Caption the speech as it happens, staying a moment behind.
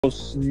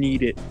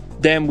need it.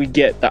 Then we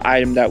get the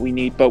item that we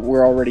need, but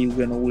we're already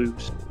gonna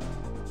lose.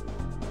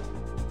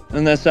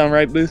 Doesn't that sound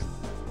right, Booth?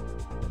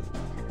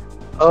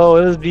 Oh,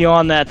 it was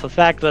beyond that. The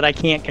fact that I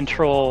can't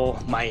control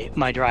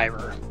my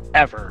driver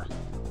ever,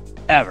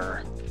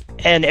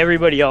 and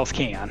everybody else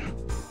can.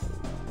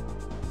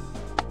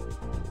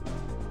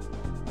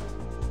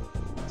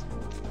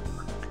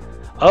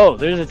 Oh,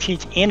 there's a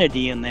Cheech and a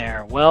D in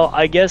there. Well,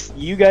 I guess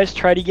you guys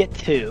try to get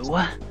 2.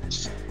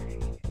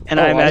 And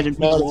I imagine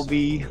people will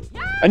be...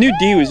 I knew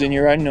D was in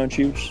here. I didn't know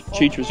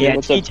Cheech was here. Yeah,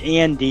 What's Cheech up?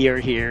 and D are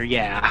here,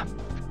 yeah.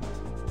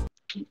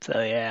 So,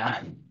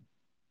 yeah.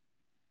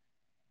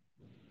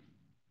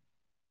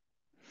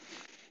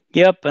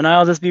 Yep, and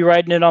I'll just be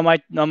writing it on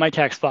my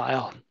text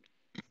file.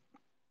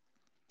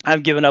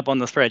 I've given up on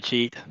the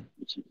spreadsheet.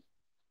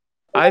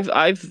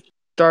 I've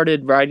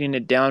started writing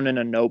it down in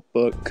a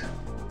notebook.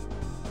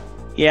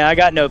 Yeah, I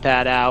got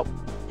Notepad out.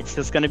 It's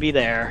just gonna be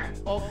there.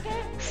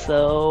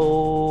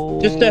 So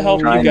just to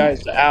help you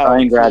guys out.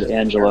 Try and grab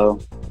Angelo.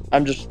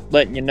 I'm just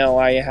letting you know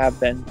I have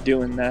been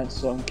doing that,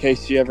 so in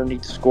case you ever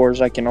need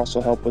scores, I can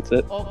also help with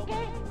it.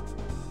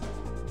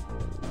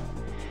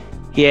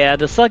 Yeah,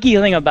 the sucky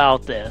thing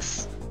about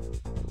this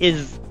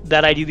is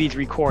that I do these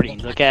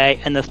recordings, okay?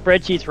 And the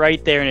spreadsheet's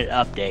right there and it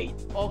updates.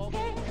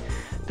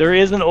 There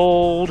is an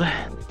old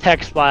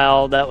text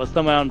file that was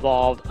somehow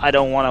involved. I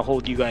don't want to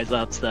hold you guys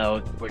up,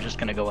 so we're just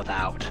going to go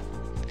without.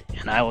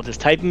 And I will just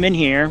type them in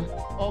here,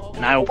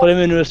 and I will put them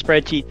into a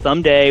spreadsheet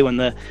someday when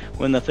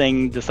the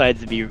thing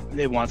decides to be,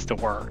 it wants to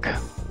work.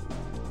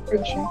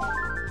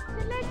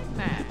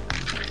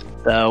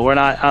 So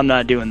I'm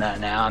not doing that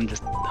now. I'm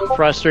just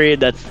frustrated.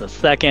 That's the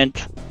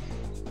second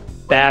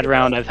bad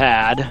round I've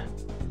had.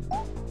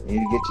 You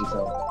need to get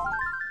yourself.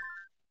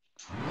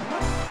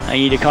 I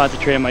need to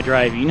concentrate on my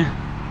driving.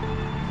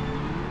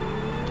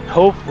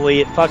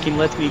 Hopefully it fucking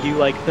lets me do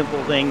like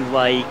simple things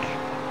like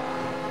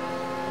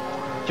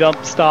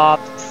jump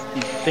stops,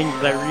 these things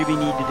that I really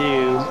need to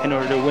do in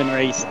order to win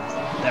races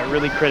that are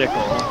really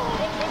critical.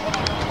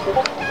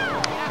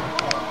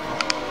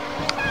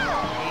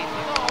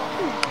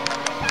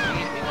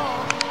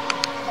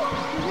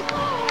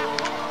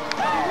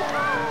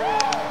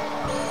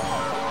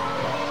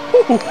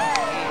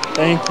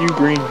 Thank you,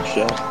 green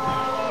shell.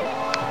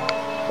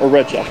 Or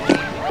red shell.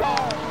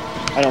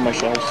 I know my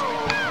shells.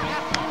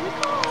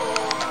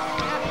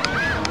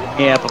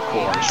 Yep, of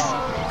course.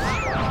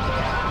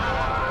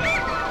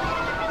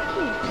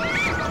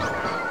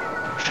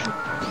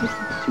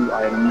 Two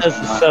items. This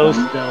is so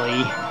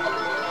silly.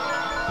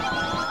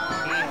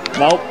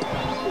 Nope.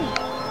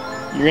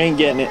 You ain't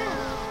getting it.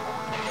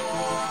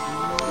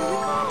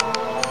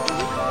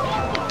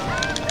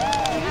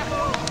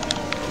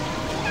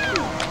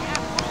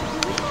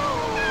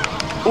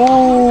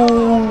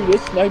 Ooh, the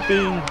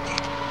sniping.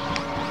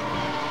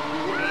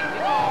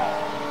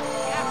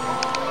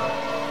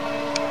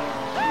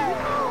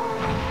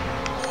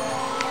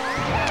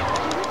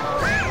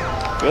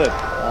 Good.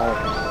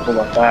 What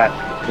about that?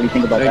 What do you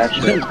think about that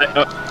shit?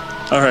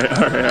 Alright,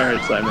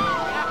 Simon.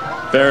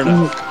 Fair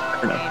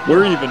enough.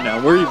 We're even now,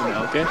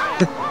 okay?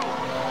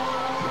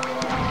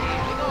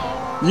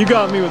 You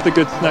got me with a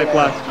good snipe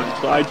last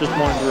time, so I just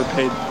wanted to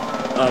repay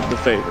the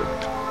favor.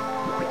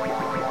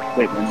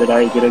 Wait, when did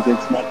I get a good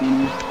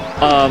sniping?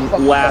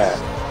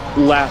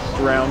 Last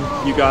round,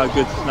 you got a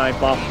good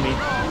snipe off me.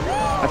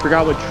 I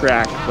forgot what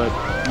track, but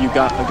you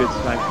got a good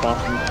snipe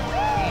off me.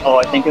 Oh,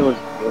 I think it was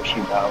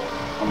Yoshi Battle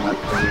on that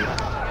three.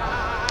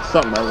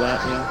 Something like that,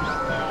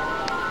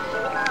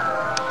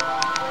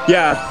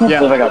 yeah. I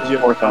believe I got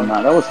fourth on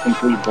that. That was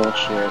complete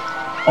bullshit.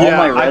 All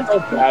my reds.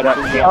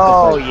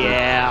 Oh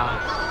yeah.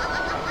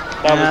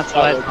 That's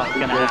what I thought was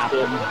gonna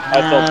happen. I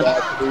felt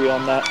bad for you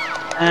on that.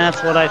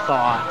 That's what I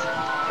thought.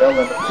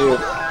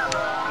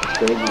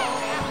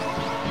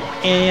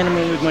 And I'm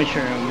gonna lose my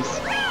shrooms.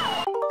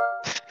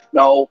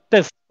 No.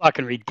 This is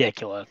fucking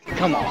ridiculous.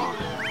 Come on.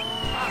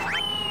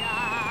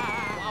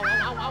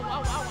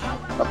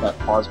 I thought that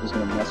pause was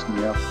gonna mess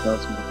me up.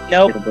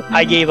 Nope.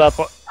 I gave up.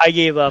 I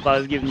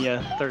was giving you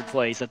third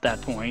place at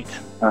that point.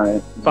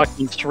 Alright.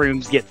 Fucking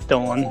shrooms get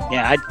stolen.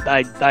 Yeah,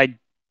 I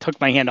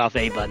took my hand off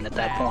A button at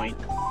that point.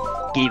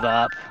 Gave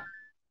up.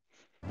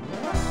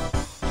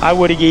 I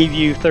would have gave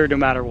you third no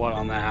matter what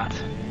on that.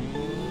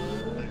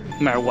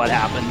 No matter what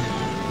happened.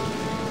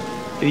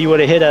 If you would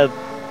have hit a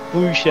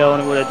blue shell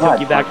and it would have took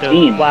you back to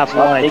lap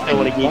one, I still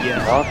would have gave you.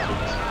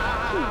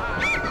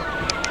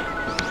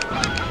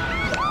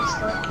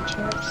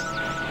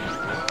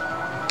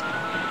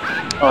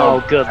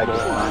 Oh, good lord.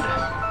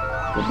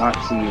 Did not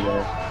see you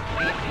there.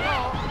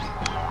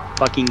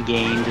 Fucking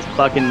game just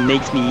fucking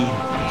makes me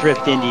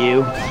drift into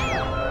you.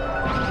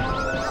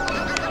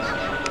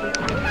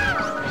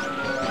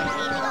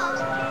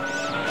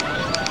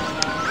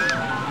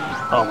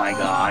 Oh my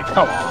god,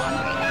 come on.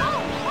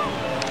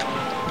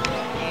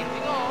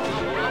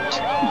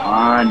 Come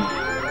on.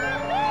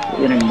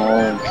 We're getting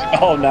mold.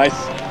 Oh, nice.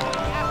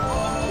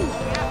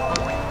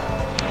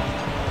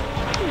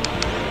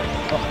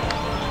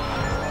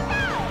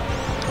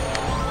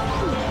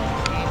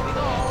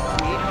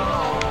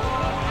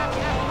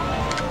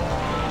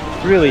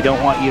 Really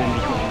don't want you in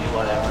between.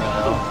 Whatever.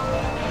 Though.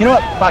 You know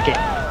what? Fuck it.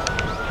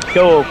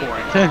 Go for it.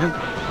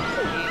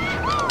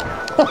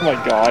 Oh my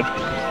god.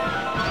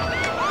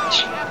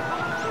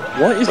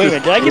 What is Wait a this?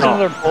 minute, did I get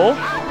another pull?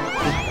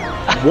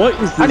 What is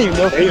this? I don't even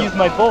know if I chaos? used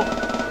my pull.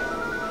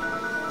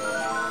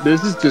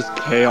 This is just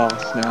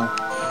chaos now.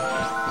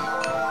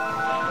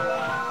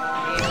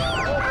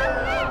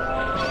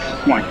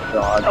 Oh my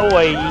god. Oh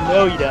wait,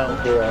 no you don't.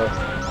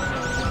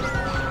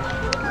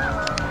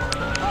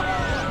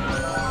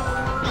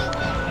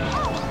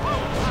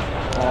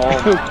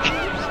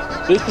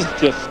 Oh, this is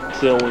just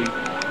silly.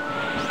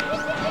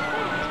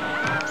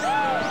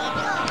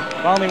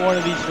 Finally one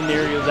of these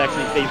scenarios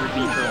actually favored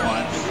me for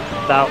once.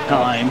 About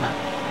time.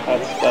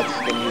 That's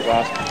gonna be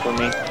last one for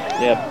me.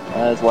 Yep,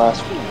 that is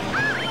last one.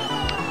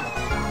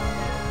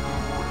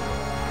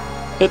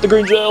 Hit the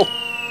green gel.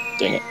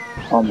 Dang it.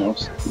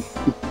 Almost.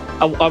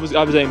 I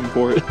was aiming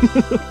for it.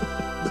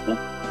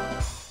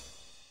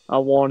 I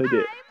wanted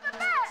it.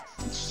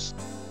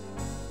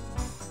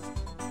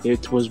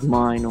 It was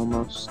mine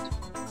almost.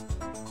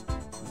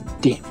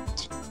 Damn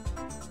it.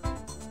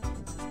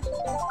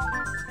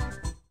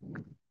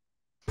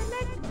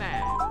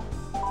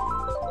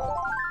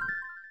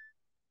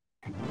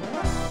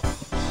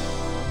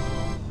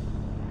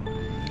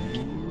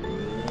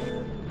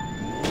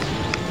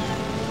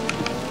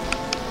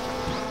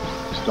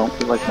 Just don't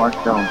feel like Mark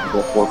Jones and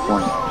get 4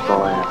 points. That's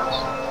all I ask.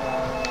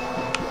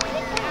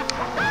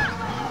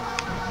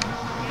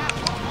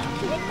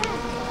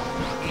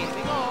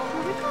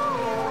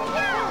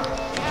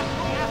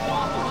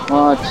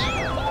 What?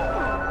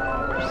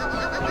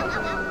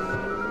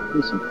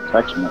 Need some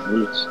protection at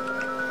least.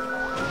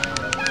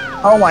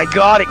 Oh my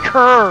god, it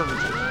curved!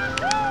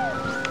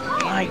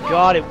 My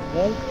god, it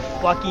won't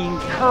fucking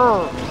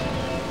curve!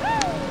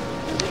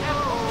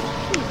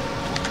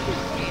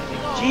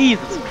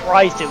 Jesus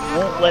Christ, it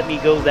won't let me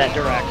go that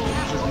direction.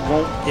 It just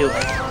won't do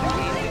it.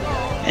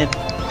 And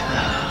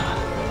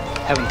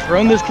haven't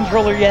thrown this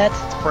controller yet.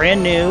 It's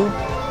brand new.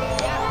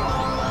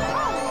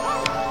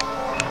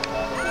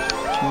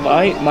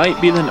 Might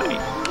be the night.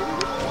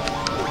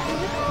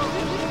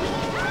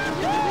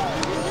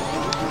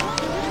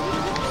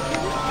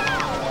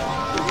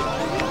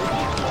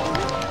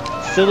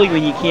 Silly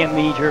when you can't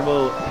mini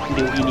turbo and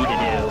do what you need to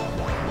do.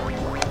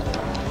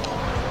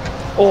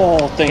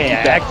 Oh, thank Okay, you,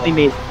 I Backup. actually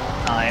made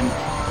time.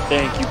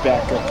 Thank you,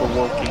 Backup, for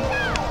working.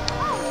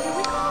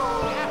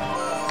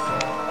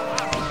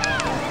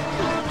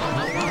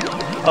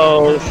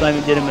 Oh,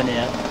 Simon did a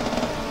minute.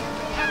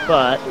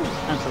 But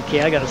that's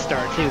okay, I gotta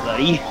start too,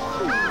 buddy.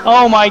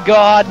 Oh my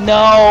god,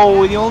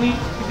 no! The only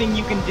thing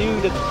you can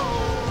do to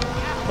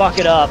fuck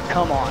it up.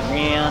 Come on,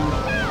 man.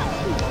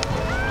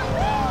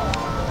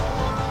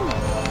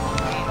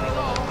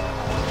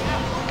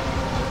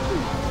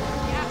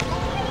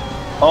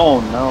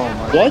 Oh no,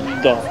 Mark. What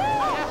the?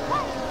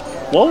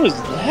 What was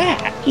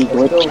that? He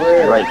glitched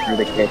right through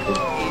the kitchen.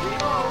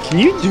 Can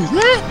you do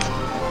that?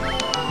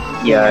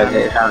 Yeah,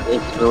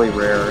 it's really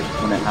rare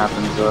when it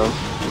happens though.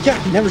 Yeah,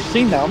 I've never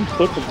seen that. I'm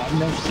flipping that. I've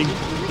never seen it.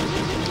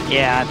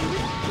 Yeah,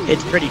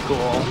 it's pretty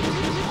cool.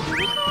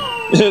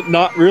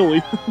 Not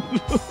really.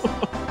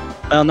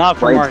 Well, not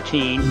for Right.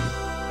 Martine.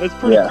 That's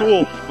pretty Yeah.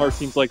 cool.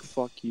 Martin's like,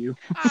 fuck you.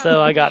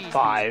 So I got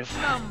 5.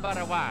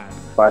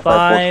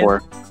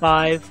 5544.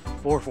 5,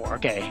 4, 4.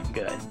 Okay,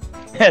 good.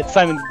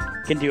 Simon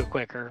can do it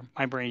quicker.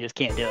 My brain just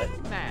can't do it.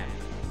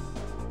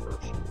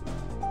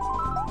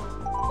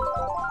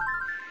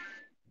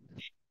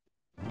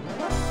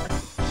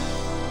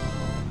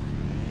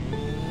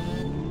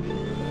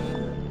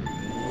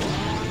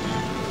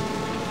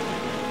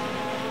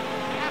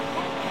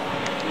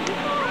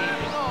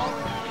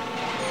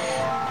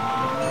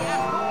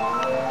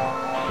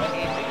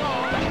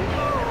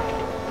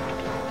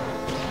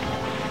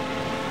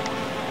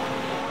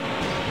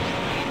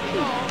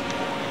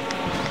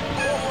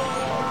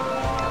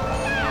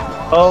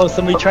 Oh,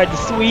 somebody tried to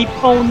sweep.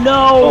 Oh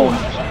no!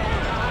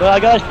 Well, I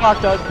got a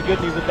shock dog. The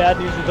good news, the bad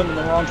news is I'm on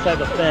the wrong side of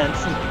the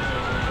fence.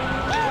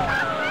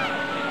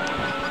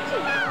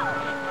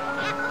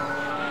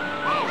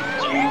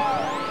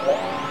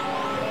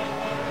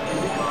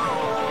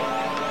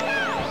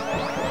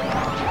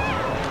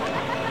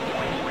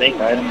 Fake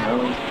item,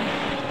 really?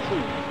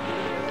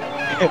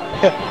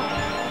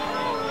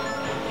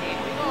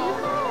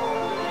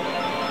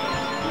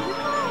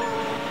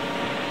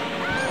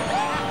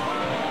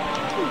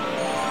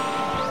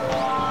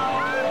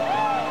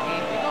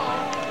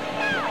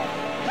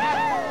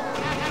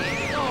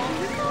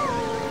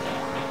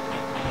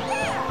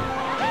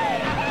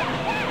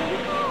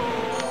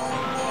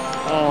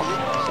 Oh,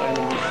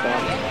 Simon, you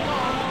fuck.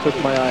 Took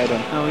my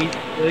item. Oh,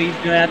 he's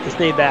gonna have to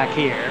stay back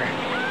here.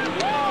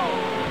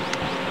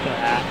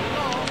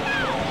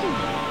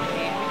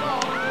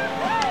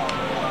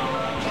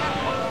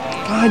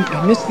 God, I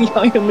missed the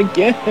item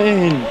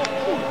again.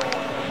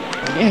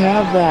 You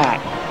have that.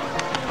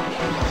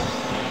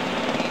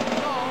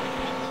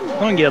 I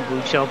want to get a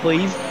blue shell,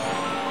 please.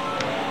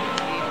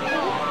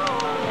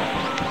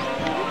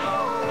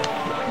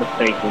 The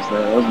fake was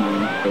there, wasn't it?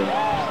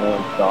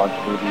 dodge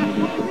for the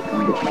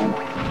time.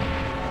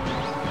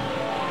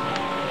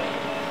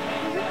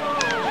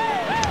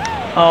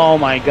 Oh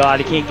my god,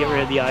 I can't get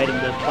rid of the item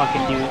to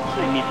fucking do what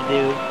I need to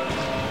do.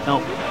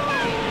 Nope.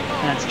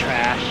 That's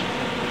trash.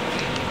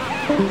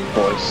 Of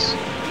course,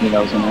 you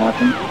know what's gonna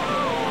happen.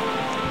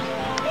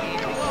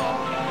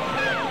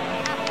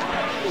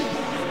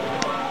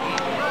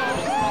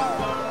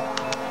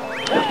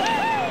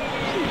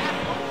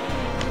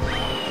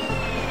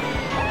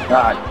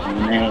 God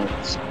damn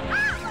it.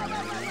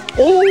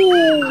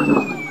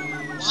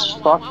 Oh!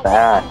 Fuck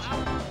that. I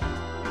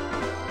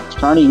was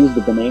trying to use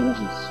the bananas.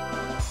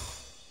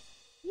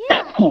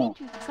 Yeah, you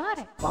got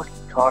it. Fucking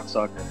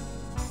cocksucker.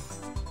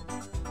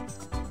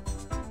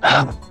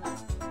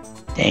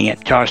 Dang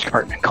it, Josh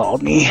Cartman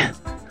called me.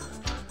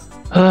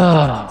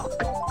 Oh,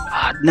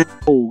 God, no.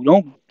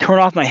 Don't turn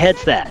off my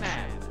headset.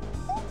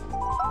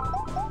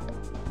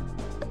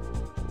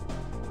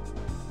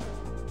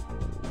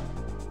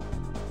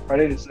 I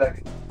need a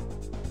second.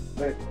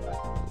 Wait.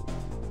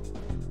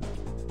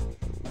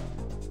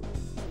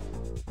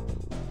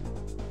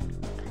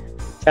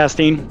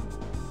 Testing.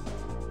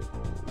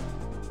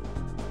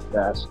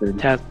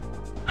 Bastard.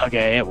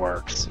 Okay, it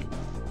works.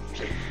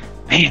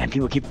 Man,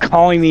 people keep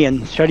calling me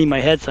and shutting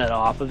my headset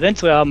off.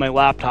 Eventually I'll have my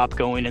laptop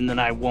going and then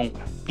I won't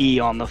be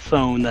on the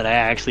phone that I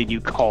actually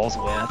do calls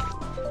with.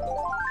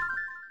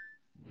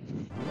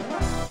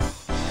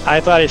 I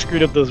thought I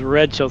screwed up those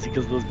red shells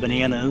because of those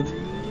bananas.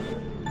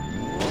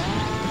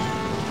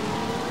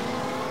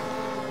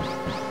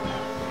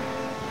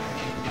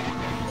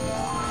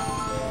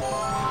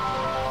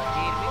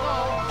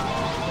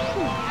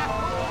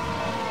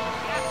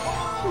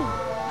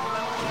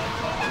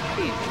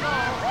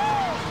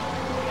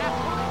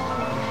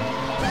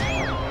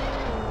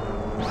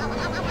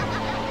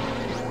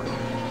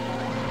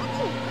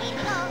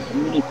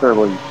 Mini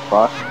turbo, you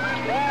fuck.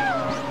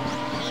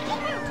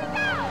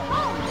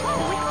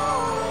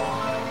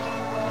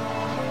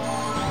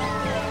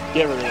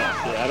 Get rid of that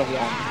shit. I don't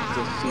want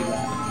to see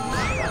that.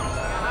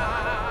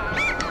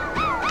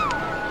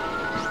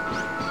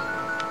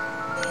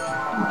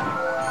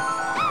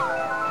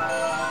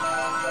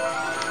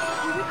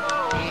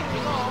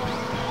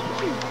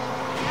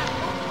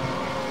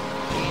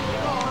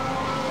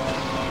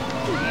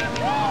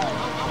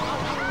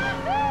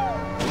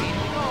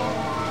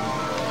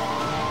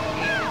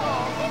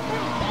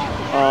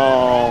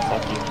 Oh,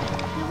 fuck you.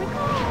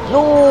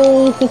 No!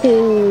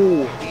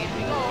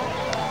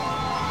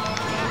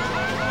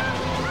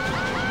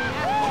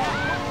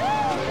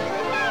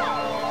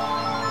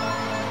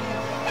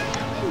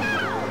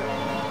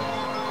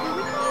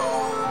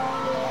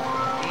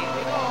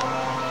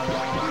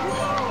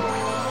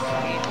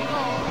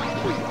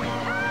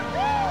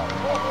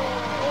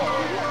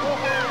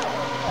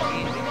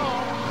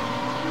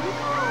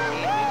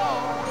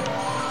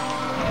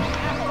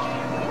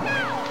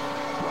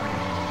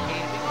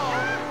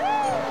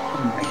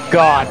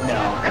 God, no.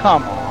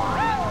 Come on.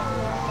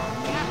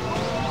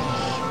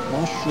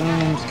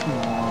 Mushrooms, come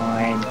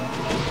on.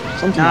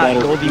 Something Not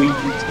better. Goldie.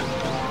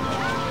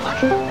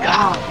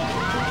 God.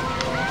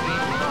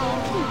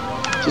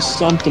 Just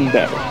something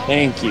better.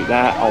 Thank you.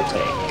 That I'll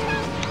take.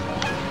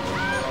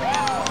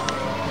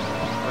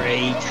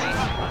 Great.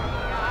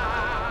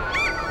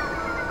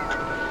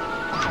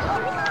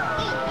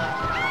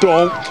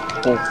 Don't.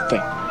 Oh,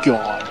 thank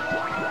God.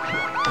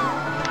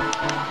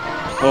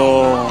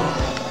 Oh.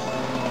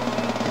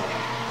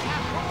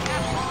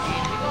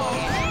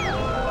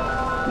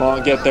 Come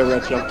on, get there,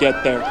 Rachel.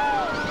 Get there.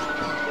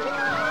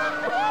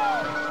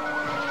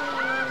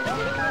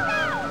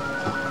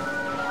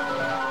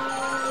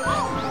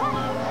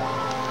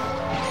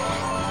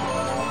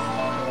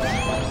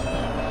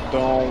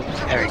 Don't.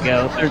 There we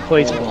go. Third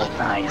place goal.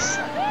 Nice.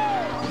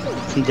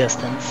 Some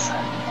distance. I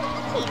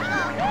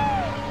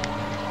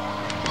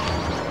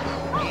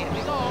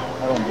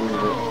don't believe it.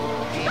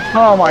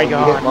 Oh my You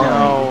god, hit mine,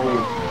 no.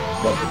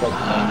 That's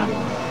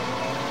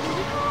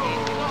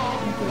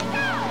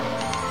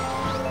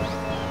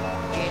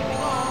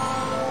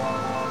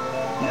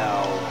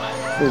No.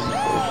 This is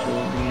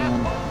bullshit,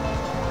 man.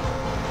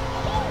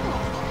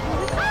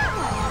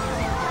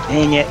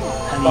 Dang it. I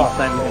need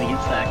I'm gonna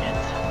get second.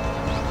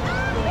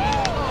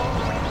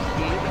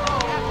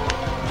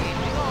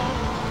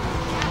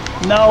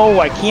 No,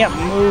 I can't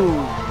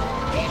move.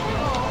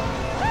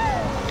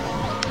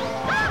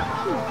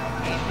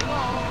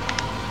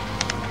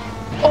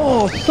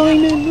 Oh,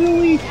 Simon,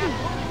 really? You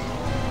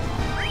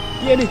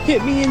had to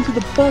hit me into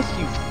the bus,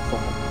 you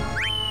fuck.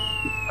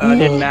 It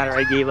didn't matter,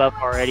 I gave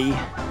up already. I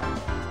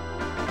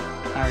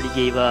already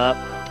gave up.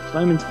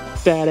 Simon's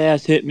fat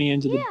ass hit me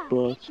into the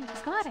bus. You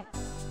got it.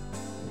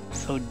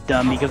 So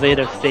dumb because I hit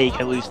a fake,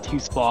 I lose 2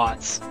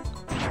 spots.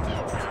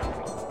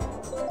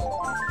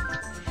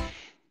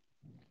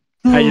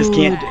 I just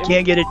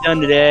can't get it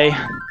done today.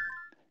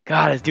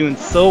 God, I was doing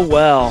so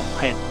well.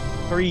 I had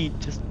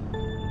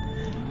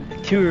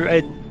 2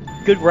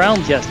 good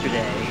rounds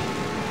yesterday.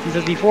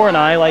 Because before and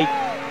I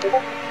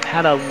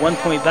had a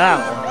 1-point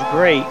battle. It was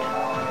great.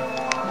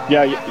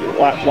 Yeah,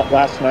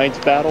 last night's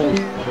battle.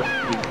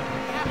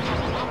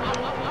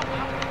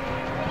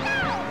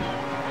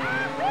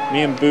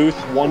 Me and Booth,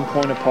 1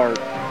 point apart.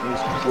 It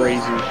was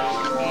crazy.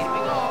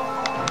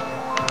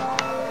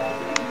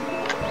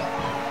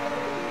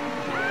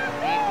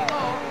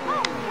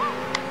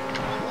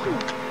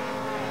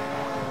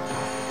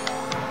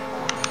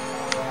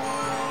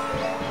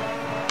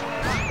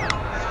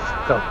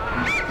 Go.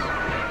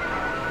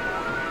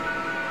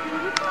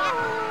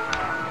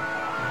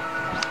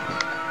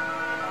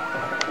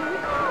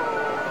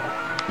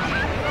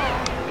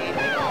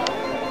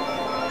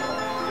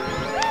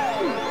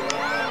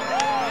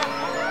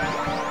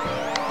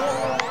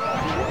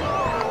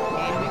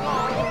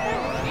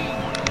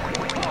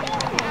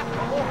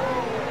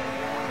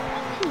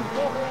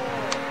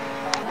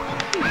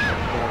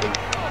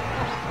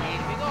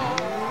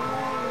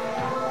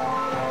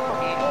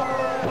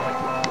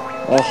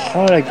 Oh,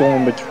 how did I go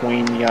in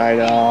between the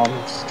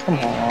items? Come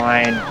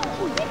on.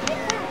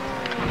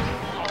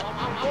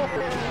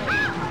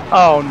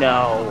 Oh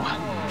no.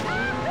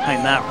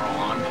 I'm that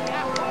wrong.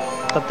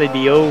 Thought they'd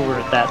be over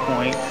at that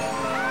point.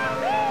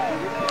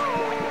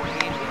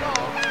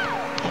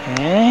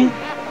 Okay.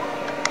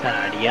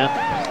 Bad idea.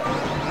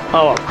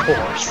 Oh, of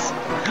course.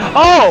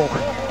 Oh!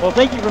 Well,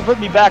 thank you for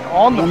putting me back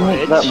on the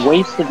bridge. That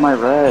wasted my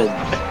red.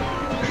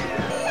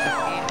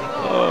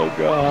 Oh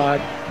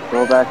god.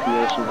 Go back to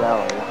Yoshi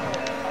Valley.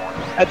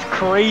 That's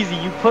crazy.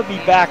 You put me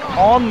back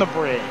on the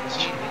bridge.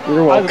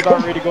 You're I was welcome.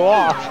 about ready to go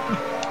off.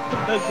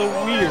 That's so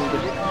weird.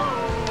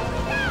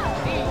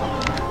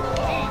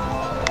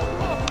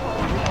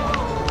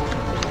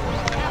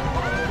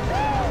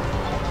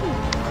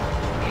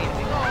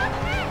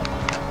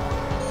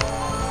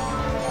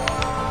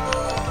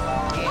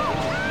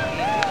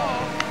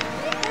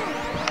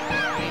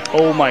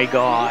 Oh my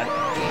god.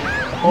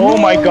 Oh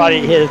my god,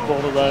 it hit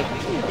both of us.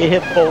 It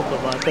hit both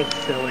of us. That's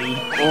silly.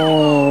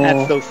 Oh,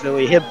 That's so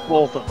silly. It hit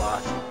both of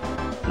us.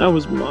 that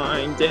was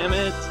mine, damn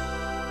it.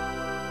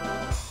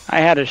 I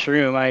had a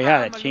shroom. I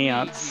had a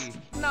chance.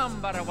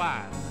 Number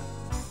one.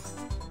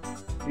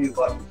 You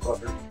lucky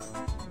fucker.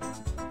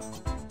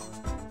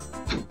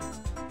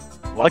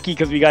 Lucky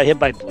because we got hit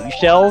by blue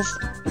shells?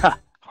 Ha,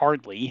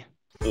 hardly.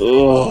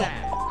 Ugh.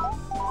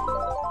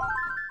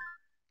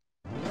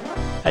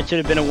 That should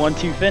have been a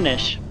 1-2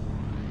 finish.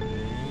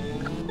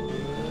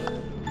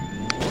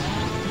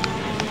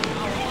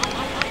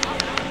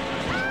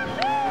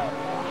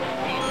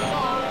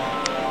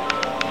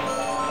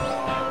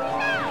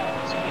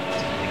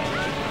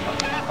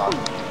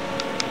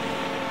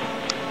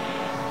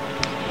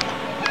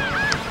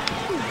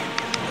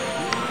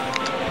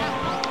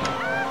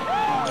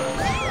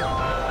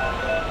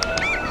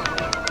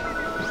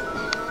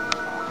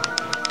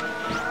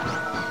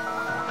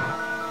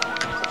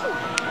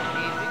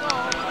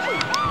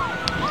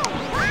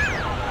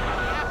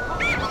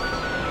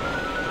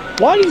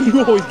 Why do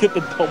you always get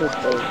the double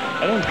pole?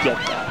 I don't get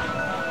that.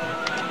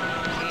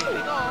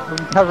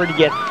 Recover to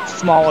get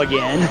small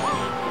again.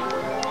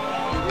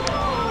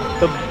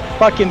 The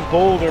fucking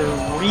boulder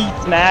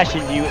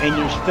re-smashes you and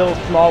you're still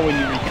small when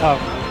you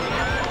recover.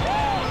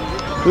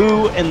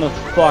 Who in the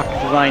fuck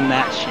designed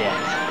that shit?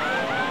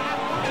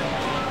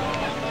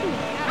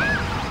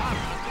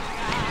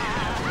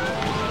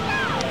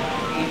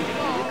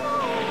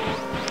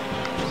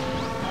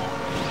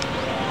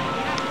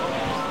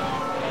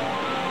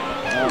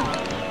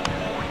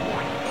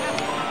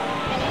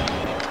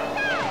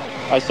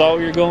 I saw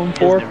what you're going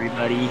for. Isn't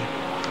everybody?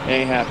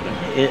 Ain't happening.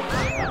 It.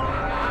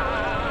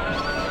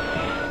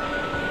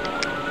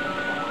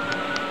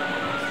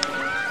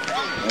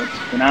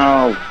 Let's get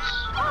out.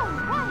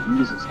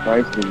 Jesus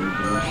Christ, dude.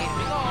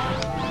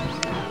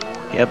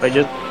 Yep, I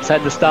just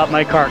had to stop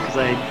my car because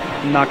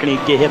I'm not going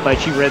to get hit by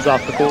 2 reds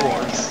off the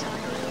course.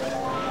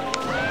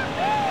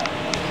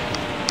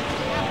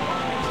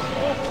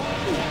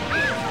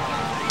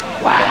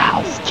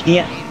 Wow, just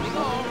can't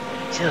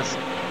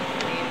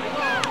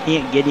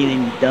get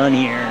anything done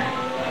here.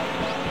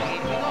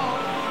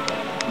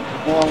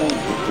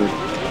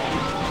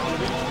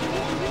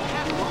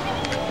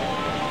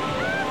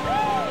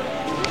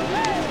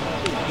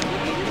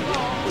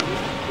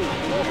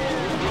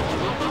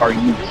 Are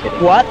you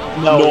kidding? What?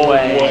 No, No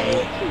way.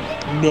 way.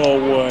 No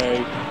way.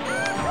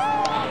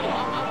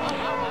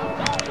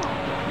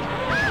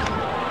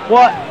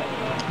 What?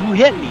 You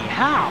hit me?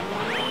 How?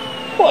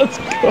 Let's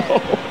go.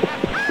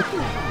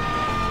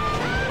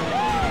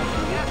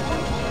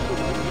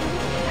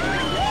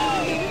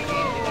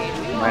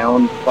 My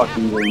own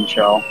fucking green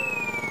shell.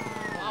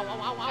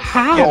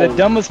 How? Yeah, the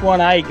dumbest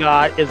one I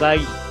got is I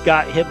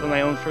got hit by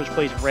my own first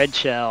place red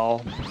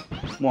shell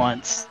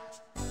once,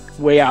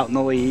 way out in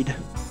the lead.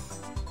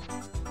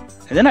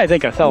 And then I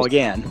think I fell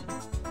again.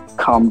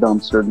 Calm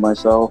dumpstered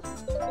myself.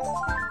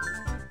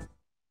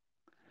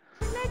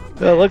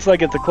 Well, it looks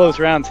like it's a close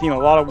round, seeing a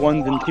lot of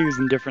 1s and 2s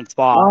in different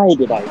spots. Why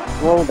did I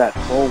throw that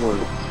forward?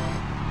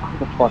 How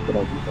the fuck did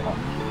I do that?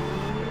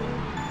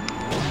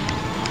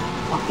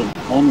 Fucking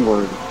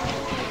N-word.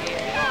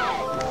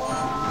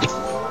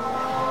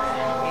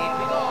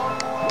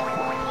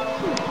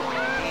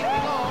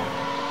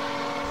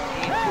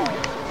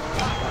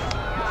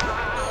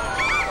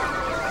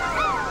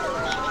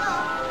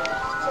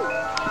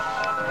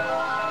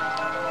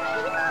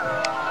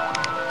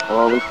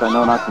 Well, at least I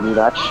know not to do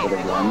that shit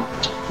again.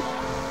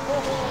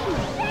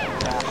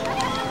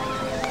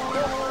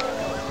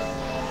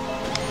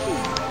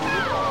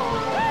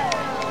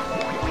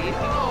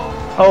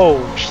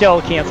 Oh,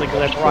 shell canceled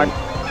because I brought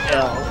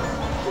shell.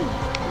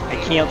 I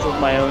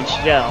canceled my own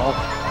shell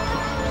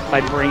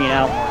by bringing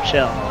out more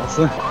shells.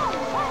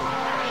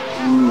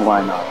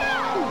 Why not?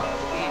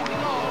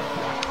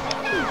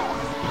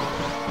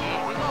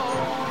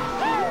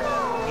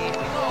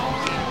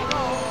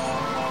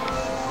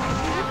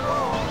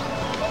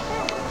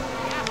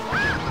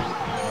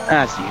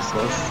 That's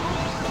useless.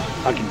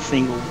 Fucking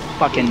single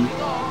fucking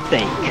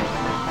fake.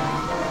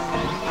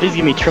 Please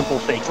give me triple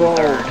fakes in Bro,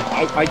 third.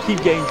 I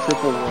keep getting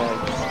triple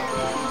reds.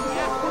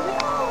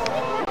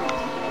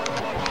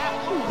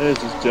 This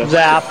is just...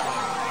 Zap.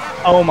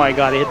 Oh my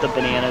god, I hit the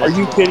banana. Are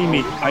you kidding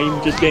me? I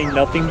am just getting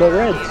nothing but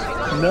reds.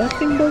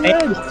 Nothing but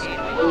reds.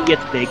 It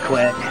gets big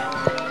quick.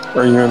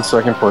 Are you in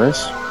second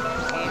place?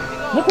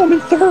 No, I'm in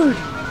third.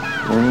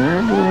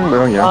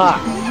 Oh yeah.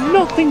 Ah,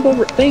 Nothing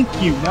but thank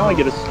you. Now I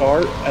get a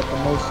start at the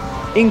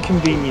most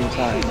inconvenient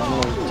time.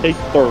 I'm gonna take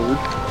third.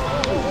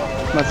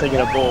 unless I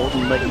get a bolt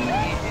and let you...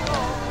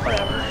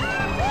 Whatever.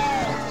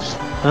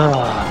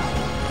 Ah.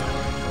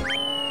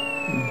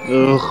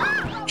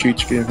 Ugh.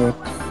 Cheech gave up.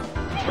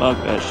 Fuck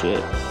that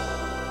shit.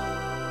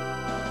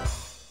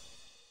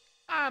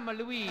 I'm a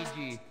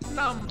Luigi,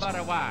 number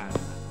one.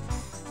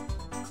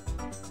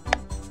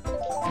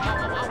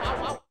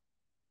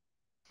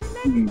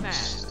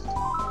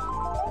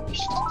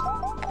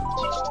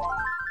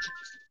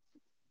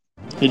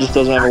 He just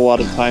doesn't have a lot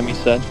of time, he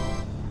said.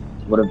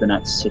 Would have been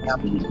at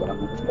 16, but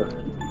I'm at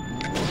 13.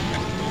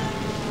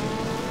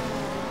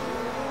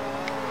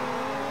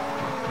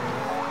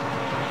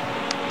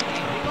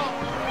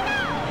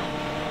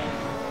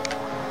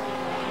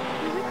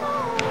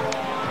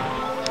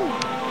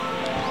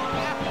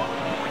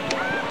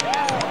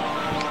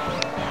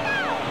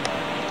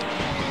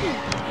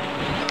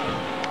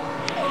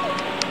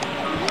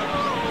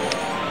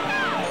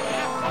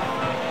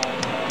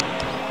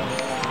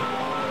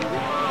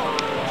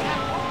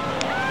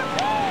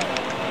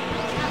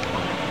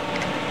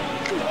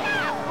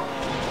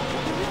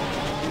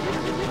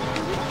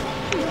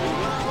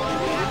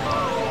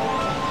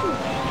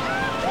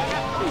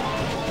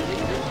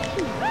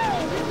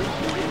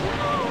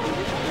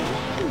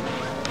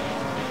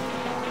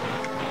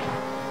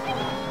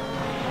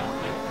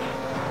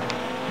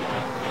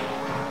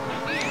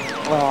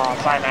 Oh,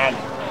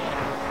 Simon.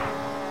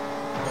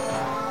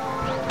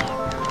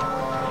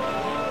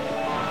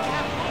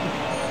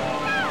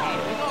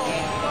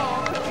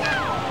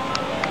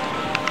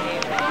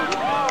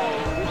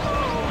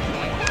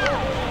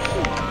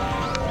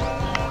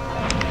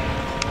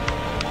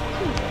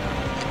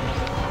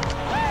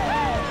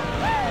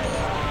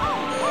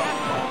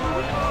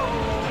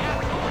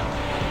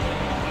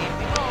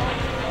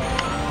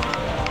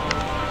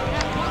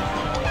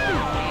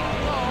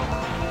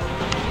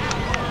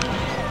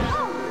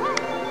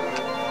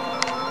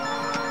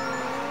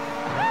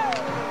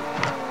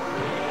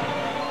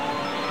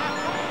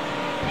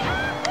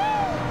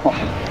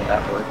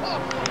 That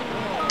works.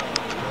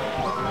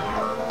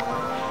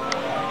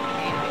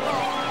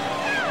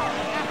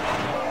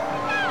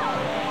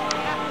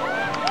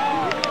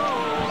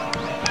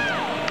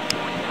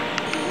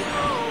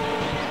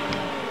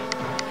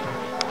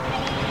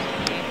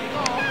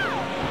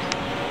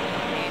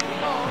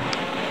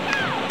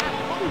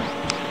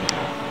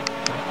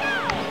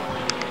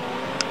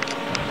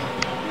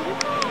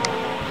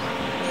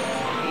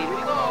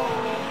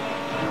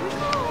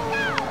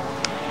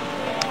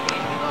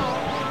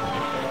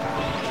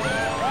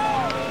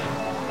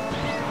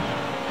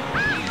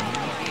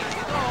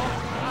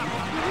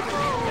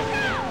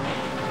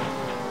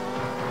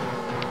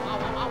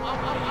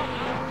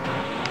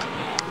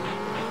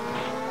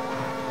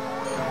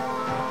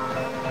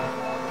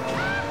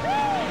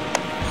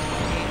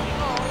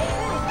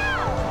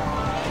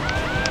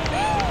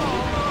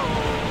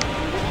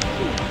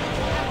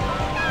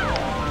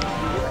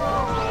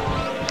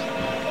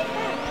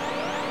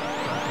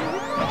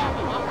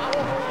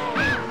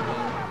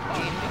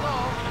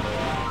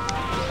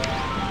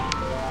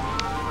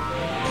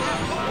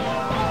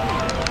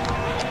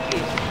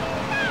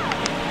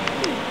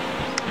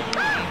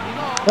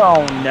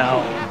 Oh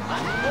no.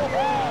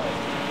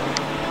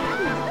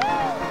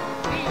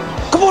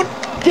 Come on!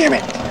 Damn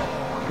it!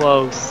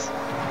 Close.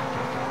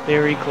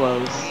 Very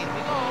close.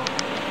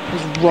 It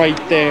was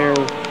right there.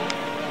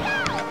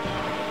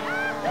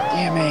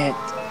 Damn it.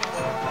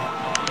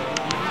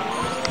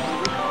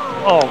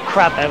 Oh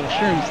crap, I have a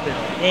shroom still.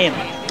 Damn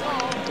it.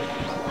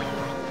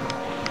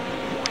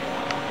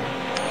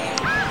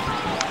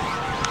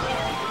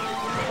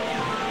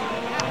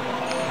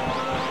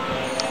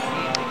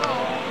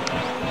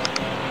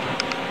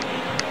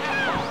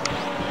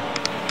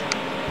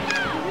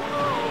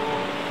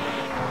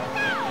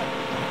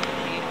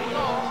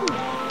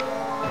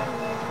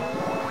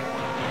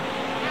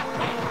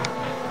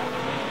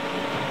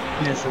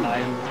 Miss an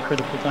item with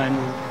critical time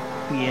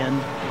to the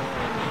end.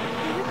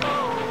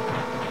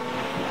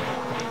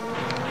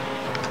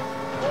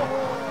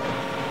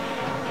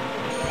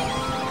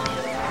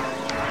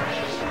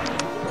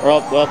 Or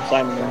up, well,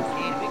 Simon wins.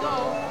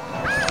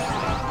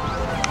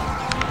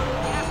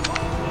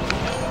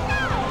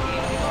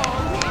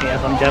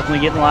 Yes, I'm definitely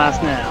getting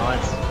last now.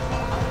 That's...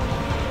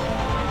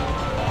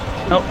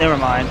 Oh, never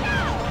mind.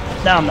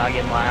 Now I'm not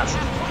getting last.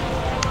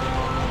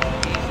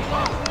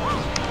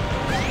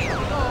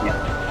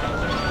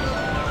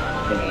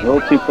 Getting a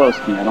little too close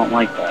to me. I don't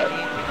like that.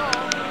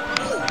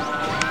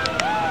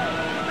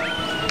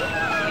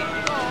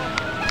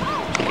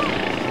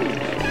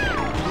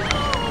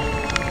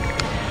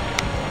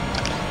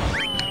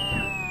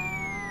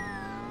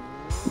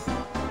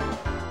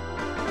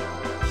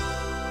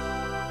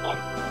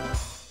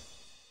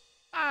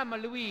 I'm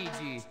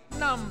Luigi,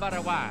 number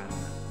one.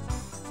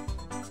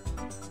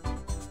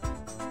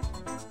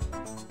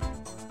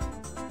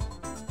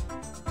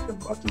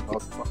 Lucky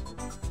motherfucker.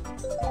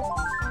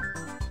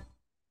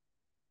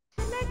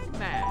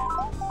 Man.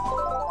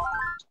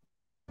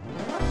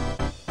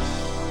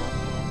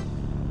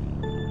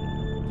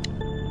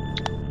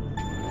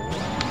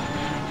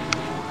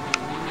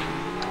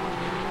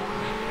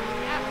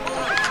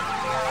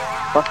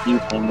 Fuck you,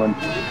 Penguin.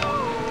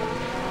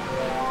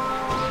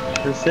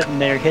 They're sitting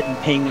there hitting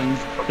penguins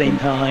at the same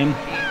time.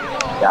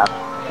 Yeah,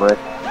 brick.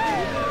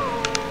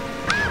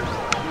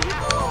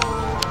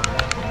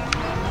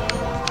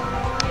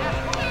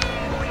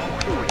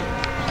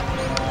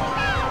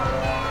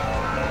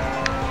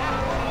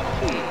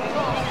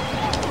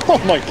 Oh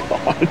my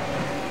god.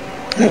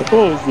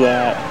 What was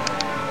that?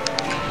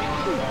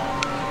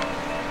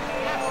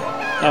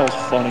 That was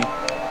funny.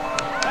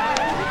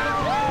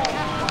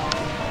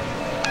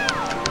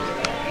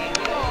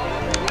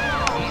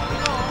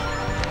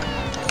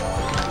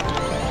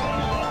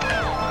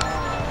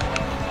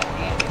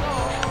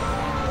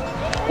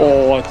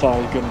 Oh, I thought I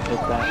was gonna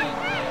hit that.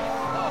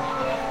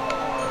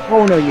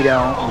 Oh no, you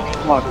don't.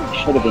 Fuck, you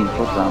should have been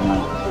quicker on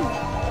that.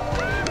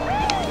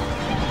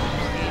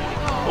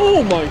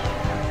 Oh my.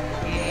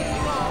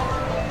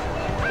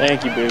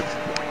 Thank you, Booth.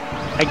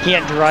 I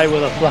can't drive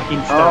with a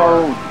fucking star.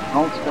 Oh,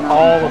 don't spin out.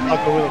 All the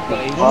fuck over the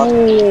place.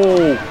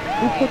 Oh,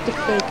 who put the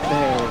fake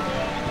there?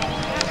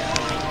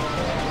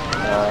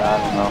 I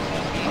don't know.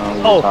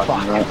 Oh, Talking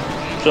fuck. about.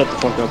 Shut the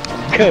fuck up.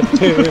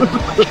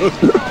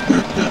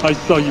 I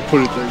saw you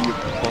put it there, you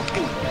fuck.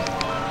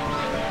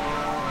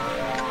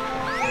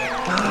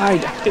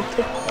 God,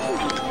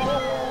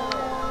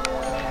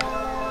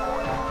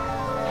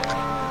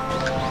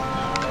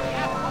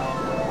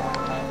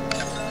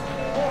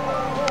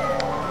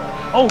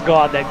 Oh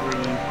god, that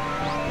green.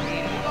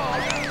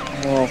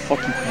 oh,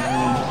 fucking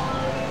green.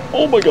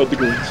 Oh my god, the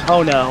greens.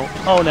 Oh no.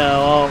 Oh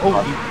no.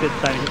 Oh, you good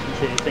time to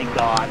hit me too. Thank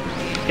god.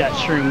 Got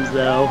shrooms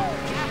though.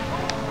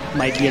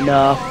 Might be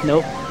enough.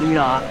 Nope, do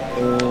not.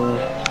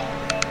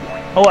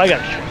 Oh, I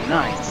got a shroom.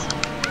 Nice.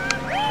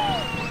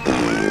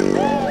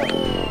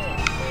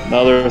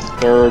 Another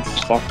third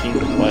fucking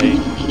play.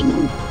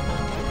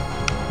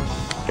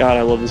 God,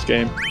 I love this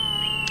game.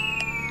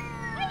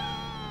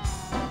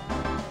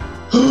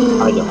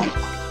 I don't.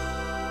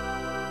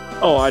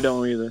 Oh, I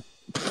don't either.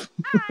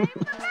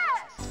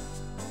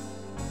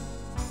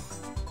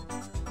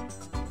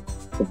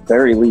 At the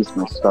very least,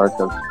 my start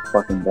was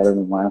fucking better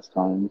than last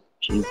time.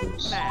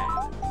 Jesus.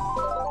 I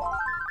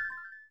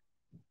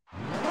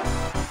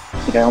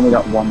think I only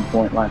got 1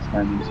 point last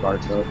time in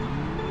start up.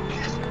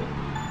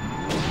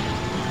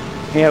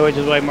 Yeah, which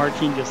is why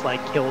Martine just like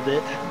killed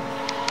it.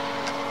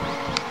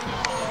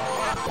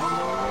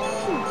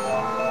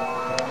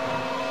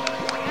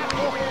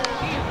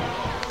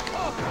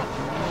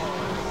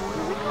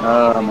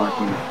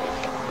 Martin.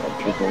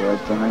 Triple red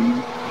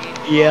time.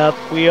 Yep,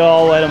 we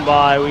all let him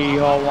by. We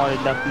all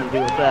wanted nothing to do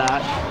with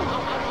that.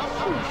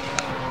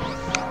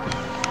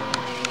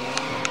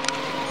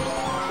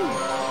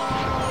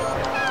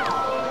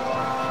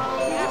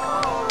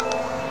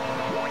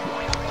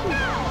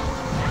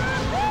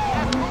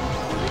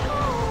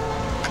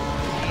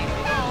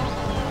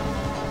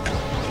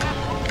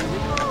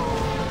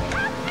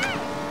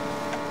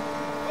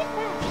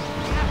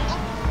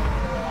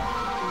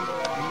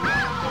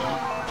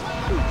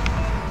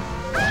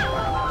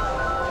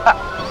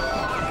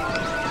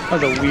 That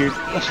was a weird.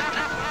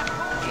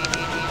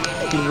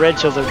 These red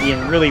shells are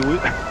being really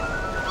weird.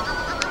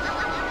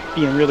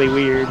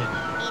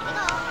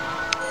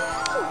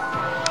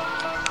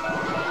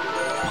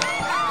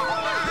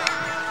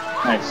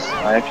 Nice.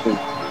 I actually.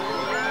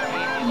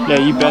 Yeah,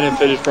 you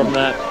benefited from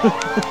that.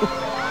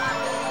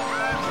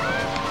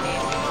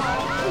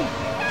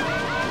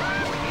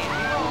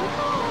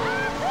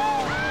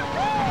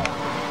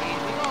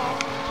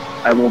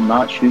 I will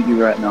not shoot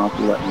you right now if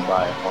you let me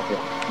buy it. Okay.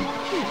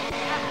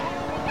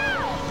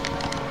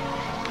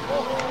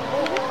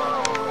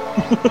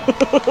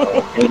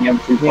 Maybe I'm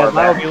too Yeah,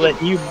 far I'll back. be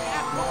letting you.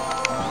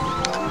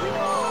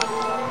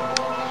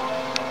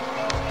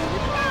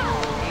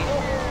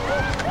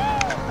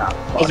 That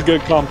was a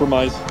good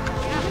compromise.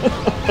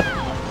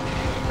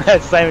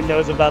 Simon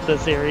knows about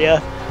this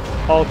area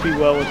all too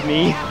well with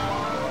me.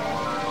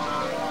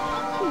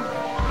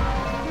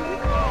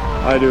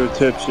 I do a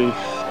tipsy. I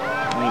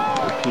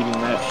ain't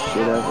repeating that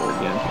shit ever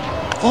again.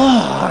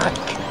 Fuck!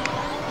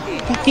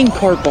 fucking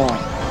cart bomb.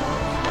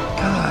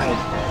 God.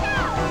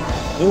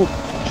 Little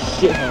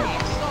shitheads.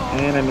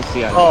 And I missed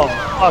the item. Oh,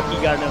 fuck,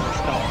 you got another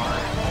star.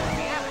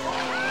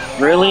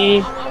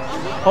 Really?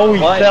 Oh,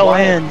 he Why- fell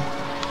why- in.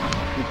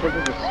 Because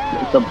of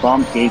the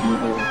bump gave me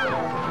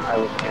I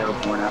was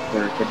airborne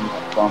after hitting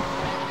that bump.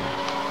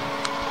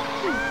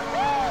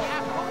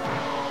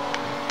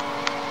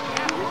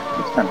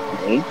 It's kind of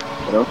gay,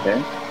 but okay.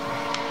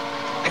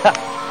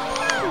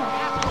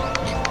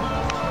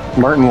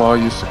 Martin Law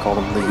used to call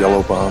them the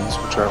yellow bombs,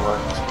 which I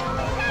liked.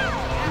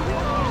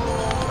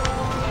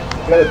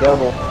 Got a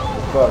double.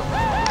 Fuck.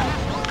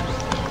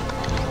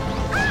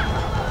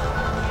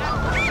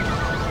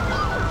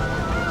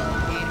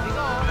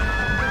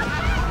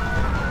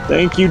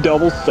 Thank you,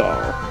 double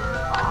star.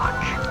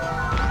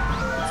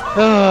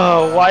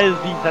 Oh, why does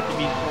these have to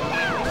be?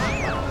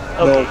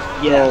 Okay,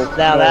 yes.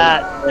 Now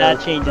that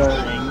changes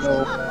things.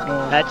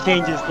 That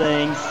changes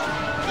things.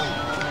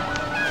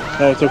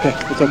 No, it's okay.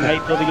 It's I okay.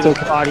 might be able to get It's a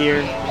okay. spot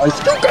here. I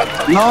still got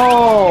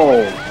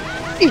No!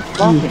 You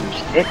fucking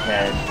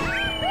shithead.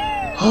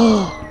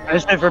 I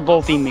just meant for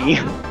bolting me.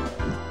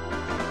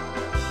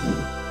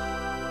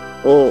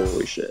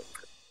 Holy shit.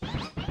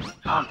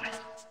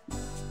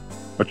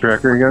 What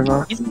track are you guys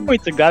on? These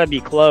points have got to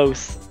be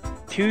close.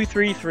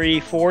 233,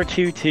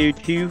 422,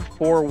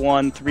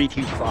 241,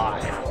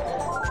 325.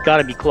 It's got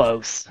to be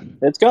close.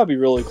 It's gotta be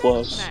really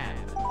close.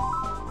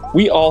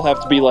 We all have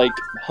to be like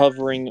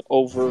hovering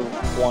over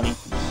 20.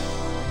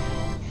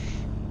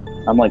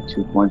 I'm like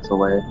 2 points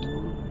away.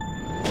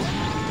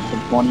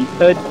 From 20.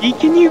 D,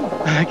 can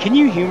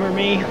you humor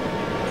me?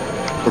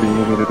 What do you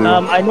need me to do?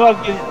 I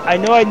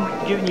know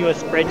I've given you a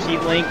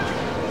spreadsheet link.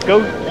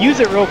 Go use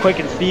it real quick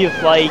and see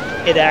if like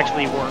it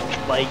actually works.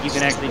 Like you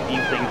can actually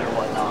view things or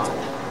whatnot.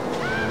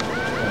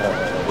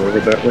 Where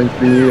would that link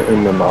be?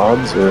 In the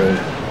mods or in...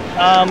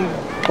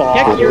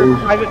 Check your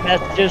private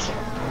messages.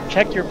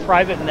 Check your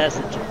private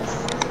messages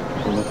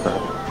Okay.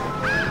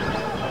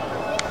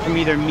 from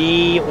either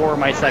me or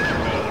my second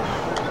name.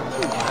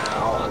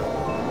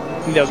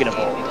 They'll get a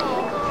vote.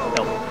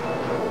 Nope.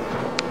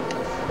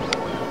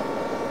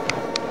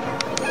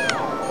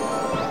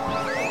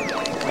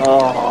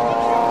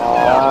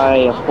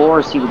 Oh, of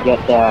course you would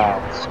get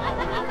that.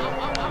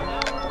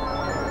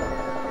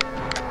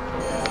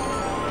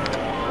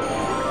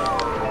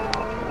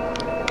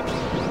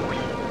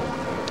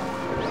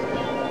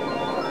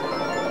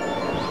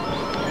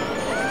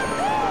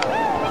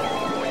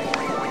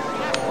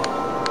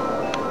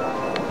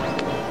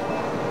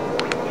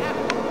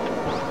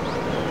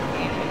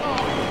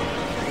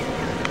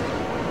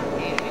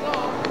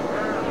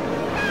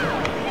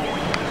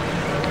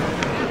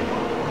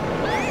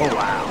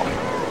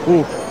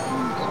 Oof.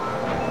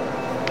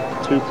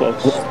 Too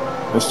close.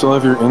 I still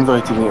have your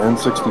invite to the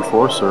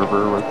N64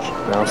 server, which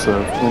now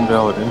says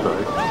invalid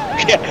invite.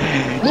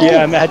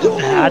 Yeah, imagine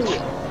that.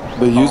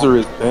 The user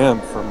is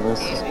banned from this.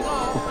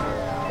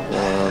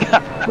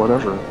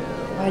 Whatever.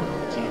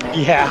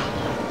 Yeah.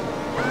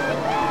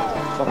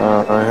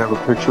 I have a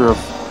picture of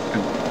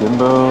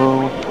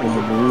Jimbo in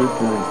the nude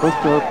doing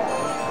push-ups.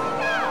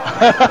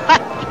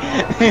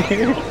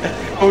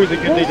 Always a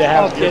good thing to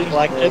have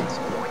reflected.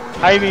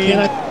 I mean,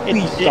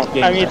 please stop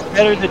getting it's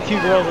better than two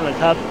girls in a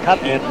cup.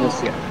 And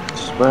this, yeah.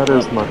 That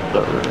is much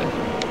better.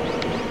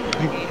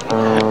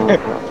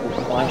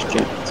 Last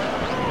gen.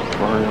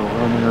 Mario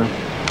Runner.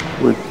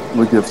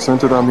 Would you have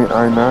sent it on the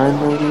I-9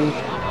 maybe?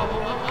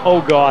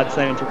 Oh god,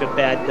 Simon took a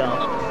bad dump.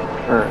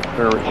 Alright,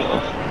 there we go.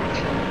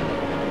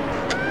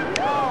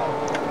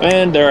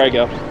 And there I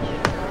go.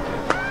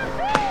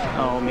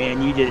 Oh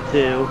man, you did it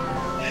too.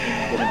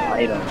 Get an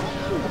item.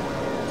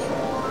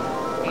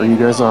 Are you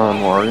guys on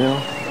Wario?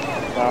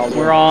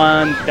 We're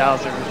on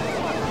Bowser.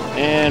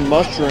 And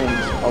mushrooms.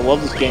 I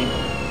love this game.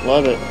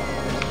 Love it.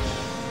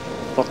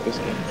 Fuck this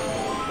game.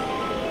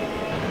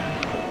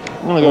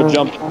 I'm gonna go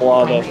jump in the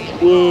lava.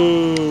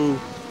 Woo!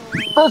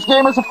 This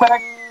game is a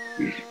fact.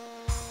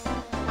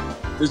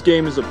 This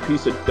game is a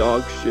piece of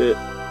dog shit.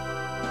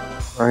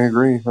 I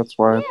agree, that's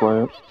why I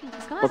play it.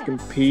 Got Fucking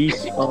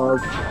piece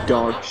of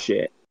dog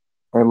shit.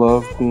 I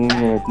love being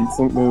in a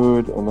decent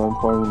mood and then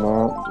playing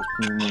that and just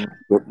being in a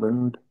good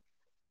mood.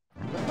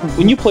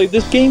 When you play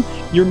this game,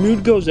 your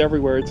mood goes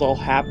everywhere. It's all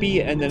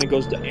happy, and then it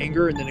goes to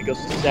anger, and then it goes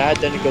to sad,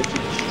 then it goes to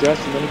distress,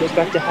 and then it goes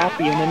back to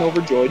happy, and then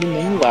overjoyed, and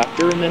then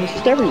laughter, and then it's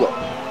just everywhere.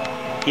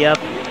 Yep,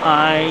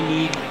 I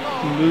need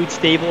mood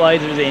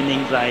stabilizers and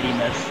anxiety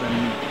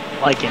medicine,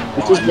 like in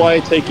This one. is why I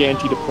take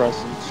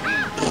antidepressants.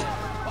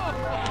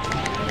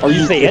 Are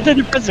you say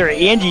antidepressants or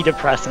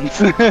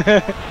antidepressants?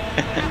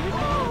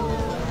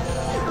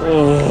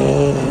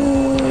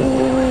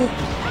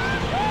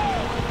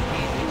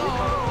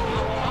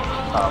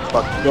 Oh,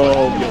 fuck.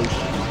 Go,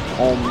 Yoshi.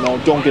 Oh no,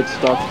 don't get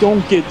stuck.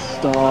 Don't get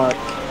stuck.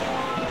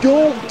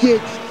 Don't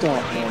get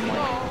stuck. Oh my.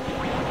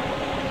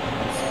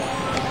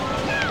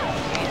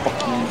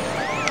 Fucking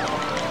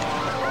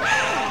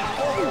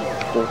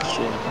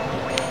bullshit.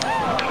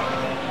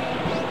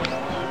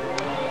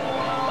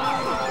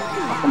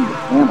 How come the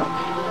camera?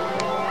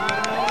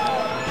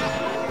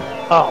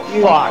 Oh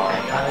fuck!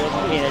 I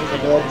wasn't paying attention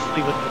to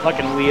sleep with the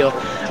fucking wheel.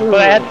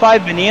 But I had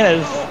 5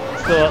 bananas,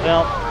 so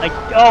well, like,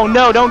 oh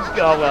no, don't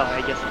go. Oh, well,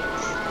 I guess it is.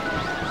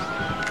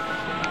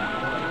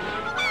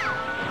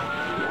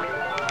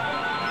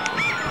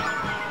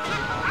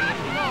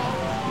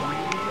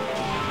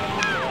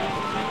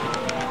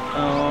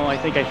 Oh, I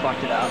think I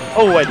fucked it up.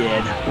 Oh, I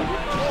did.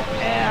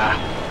 Yeah.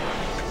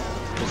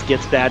 This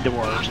gets bad to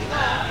worse.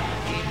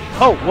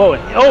 Oh, whoa!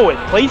 It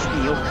placed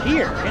me over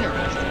here.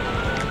 Interesting.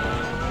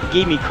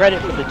 Gave me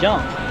credit for the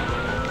jump.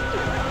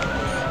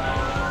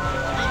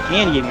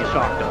 And gave me a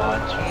shock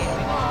dodge.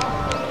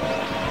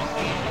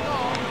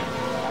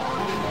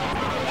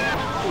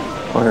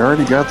 I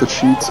already got the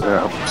Cheats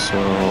app, so...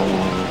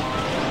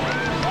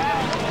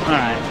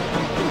 Alright.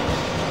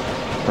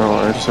 Oh,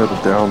 I just had to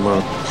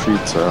download the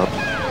Cheats app,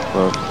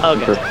 but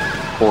Okay. they're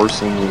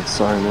forcing me to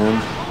sign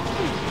in.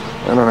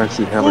 I don't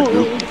actually have a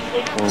Google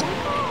account.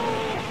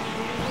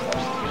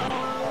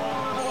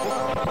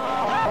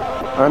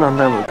 I don't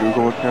have a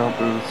Google account,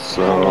 Booth,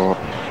 so...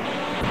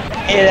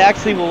 It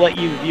actually will let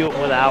you view it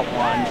without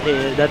one.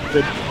 That's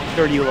the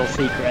dirty little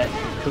secret.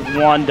 Because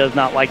one does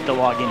not like to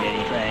log into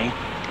anything.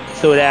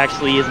 So it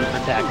actually isn't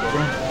protected.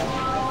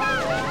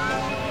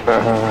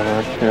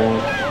 Okay.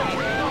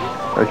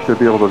 I should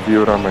be able to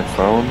view it on my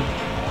phone.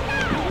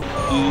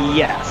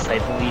 Yes, I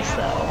believe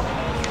so.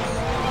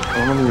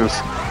 Let me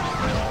just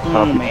Oh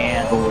copy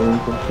man. the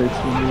link and paste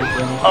it in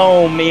there.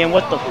 Oh man,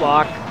 what the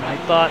fuck? I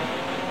thought...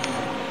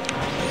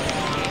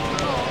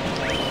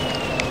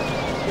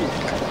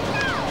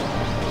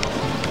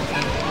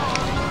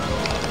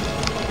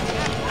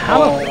 How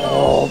the...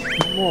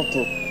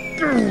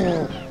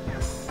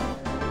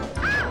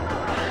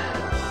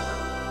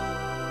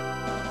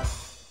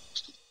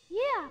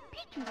 Yeah,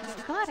 Pichu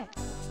got it.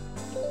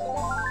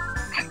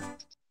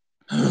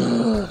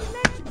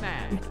 Next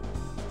man.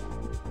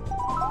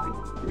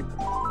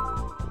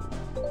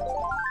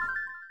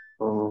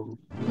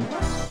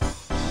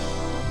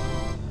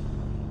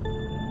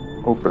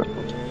 Open.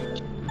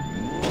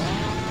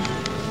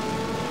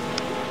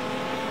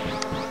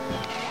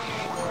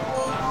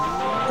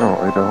 Oh,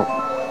 I don't.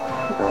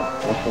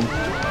 Yeah, open.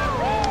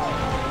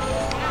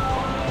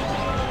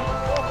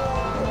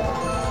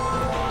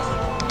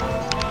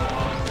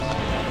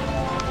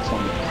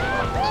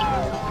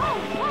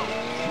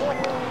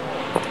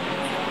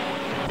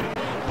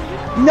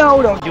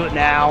 No, don't do it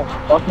now.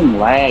 Fucking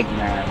lag,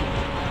 man.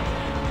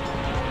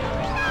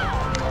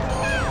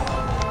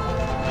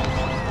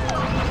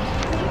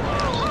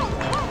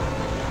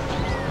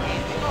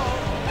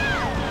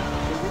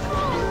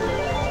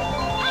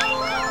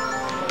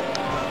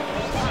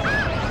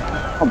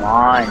 Come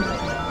on.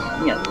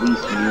 Give me at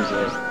least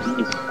music.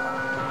 Jeez.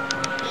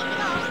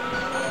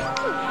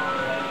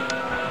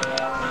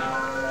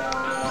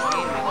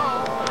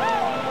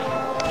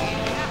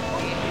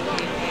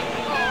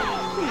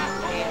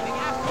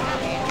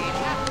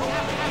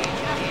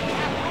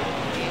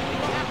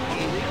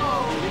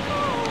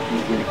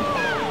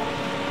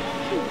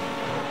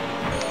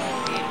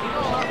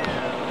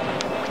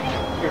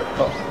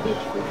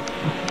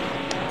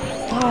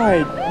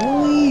 God,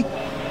 really?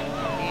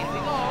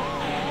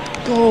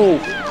 Go!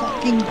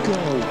 Fucking go!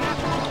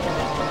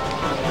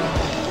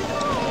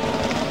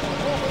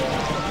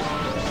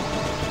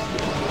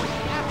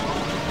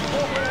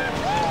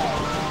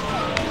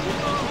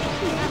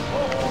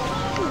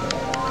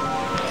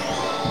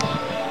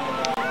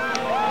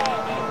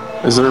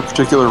 Is there a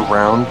particular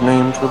round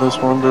name for this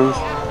one, Booth?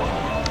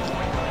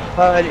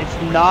 But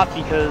it's not,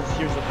 because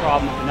here's the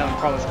problem. I've been having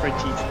problems with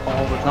spreadsheets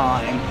all the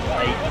time,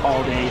 like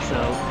all day, so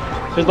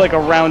there's like a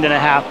round and a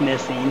half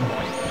missing.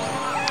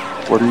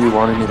 What are you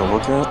wanting me to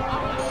look at?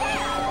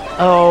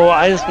 Oh,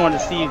 I just want to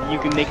see if you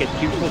can make a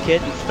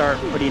duplicate and start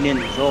putting in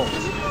results.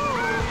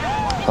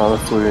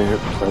 Honestly,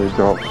 I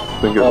don't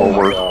think it will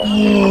work.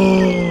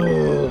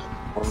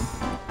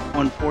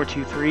 1, 4,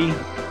 2, 3.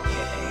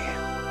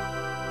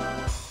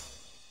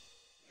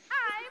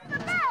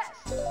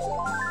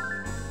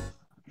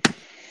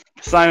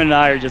 Simon and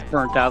I are just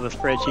burnt out of the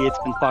spreadsheet. It's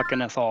been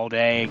fucking us all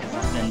day because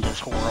it's been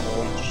just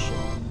horrible.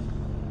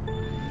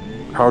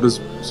 How does,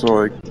 so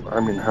like, I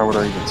mean, how would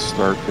I even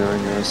start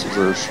doing this? Is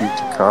there a sheet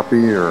to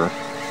copy, or?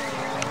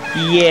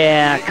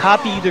 Yeah,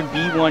 copy either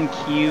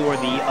B1Q or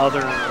the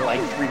other,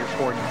 like, 3 or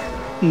 4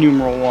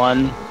 numeral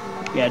 1.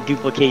 Yeah,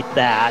 duplicate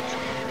that.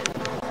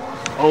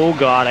 Oh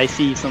god, I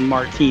see some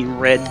Martine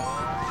red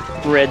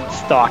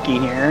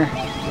stocking here.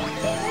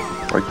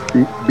 Like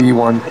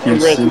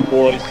B1QC?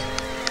 Boys.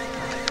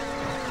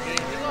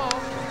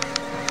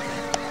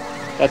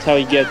 That's how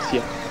he gets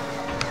you.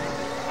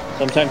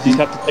 Sometimes you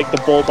have to take the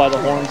bull by the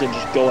horns and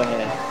just go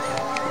ahead.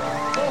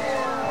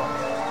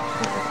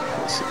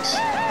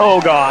 Oh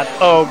god,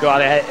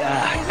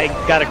 I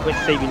gotta quit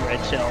saving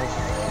red shells.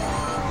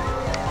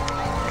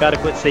 Gotta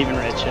quit saving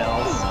red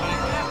shells.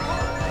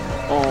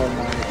 Oh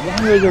my,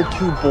 why are there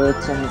 2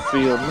 bolts on the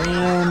field,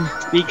 man?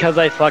 Because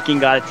I fucking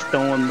got it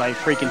stolen by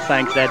freaking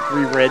sign, because I had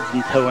 3 reds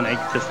in tow and I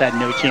just had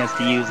no chance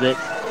to use it.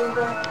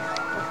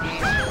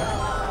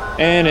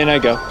 And in I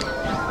go.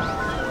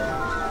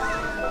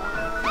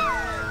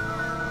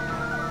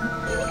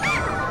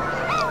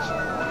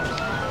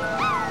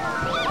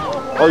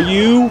 Are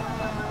you?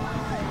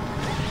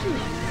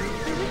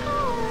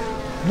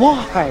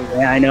 Why?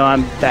 Yeah, I know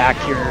I'm back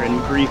here in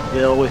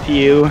Griefville with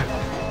you.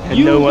 And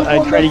You no the one, I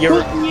one tried to that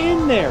get. put me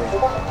in there.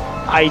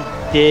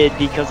 I did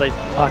because I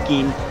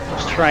fucking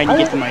was trying to I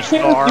get to don't my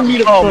care if star. you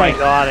need a Oh my friend.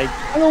 god!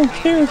 I don't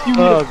care if you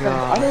need Oh, a friend.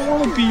 God. I don't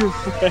want to be your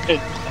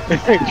friend.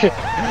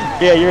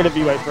 Yeah, you're gonna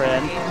be my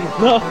friend.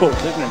 No.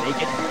 Is this gonna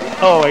make it?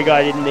 Oh my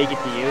god, I didn't make it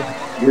to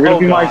you. You're gonna Oh,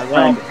 be my God,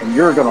 friend, well. and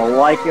you're gonna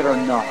like it or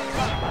not.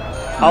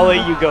 I'll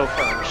let you go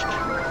first.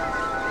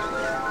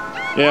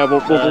 Yeah, we'll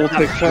not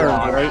take for turns,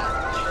 long. right?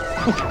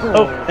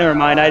 Oh, never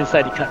mind. I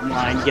decided to cut in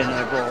line and get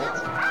another bolt.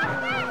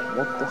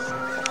 What the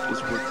fuck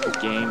is with the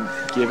game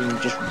giving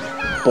just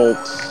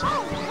bolts?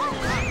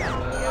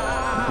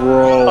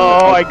 Bro.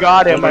 Oh, I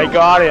got him. I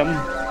got him.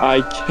 I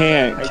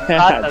can't. I got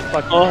Cat. that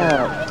fucking.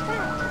 Oh.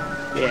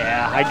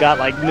 Yeah, I got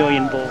like a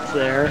million bolts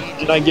there.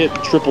 And I get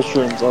triple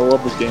shrooms. I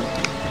love this game.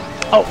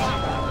 Oh,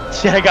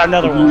 shit! I got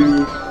another Are one.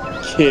 you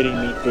kidding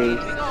me, Boo?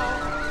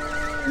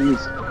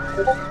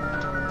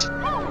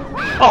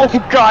 Oh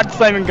god,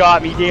 Simon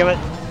got me. Damn it!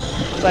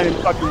 Simon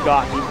fucking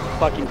got me.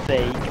 Fucking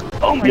fake.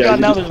 Oh my Yeah, god!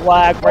 you Now just- there's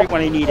lag right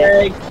when I need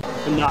it.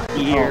 And not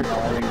here.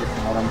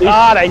 Oh,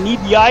 God, I need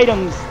the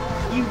items.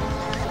 You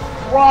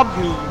robbed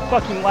me. You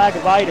fucking lag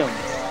of items.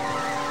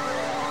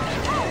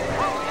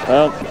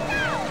 Well,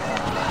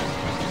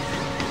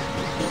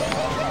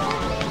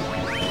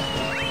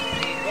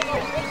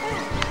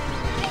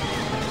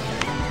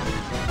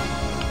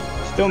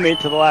 Still made it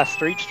to the last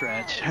straight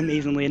stretch.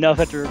 Amazingly enough,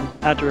 after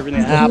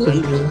everything that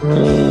happened.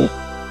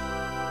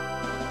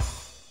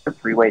 a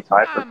three-way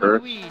tie for I'm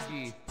first.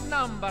 Luigi,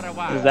 number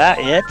one. Is that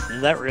it?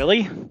 Is that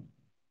really?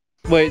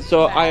 wait,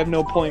 so I have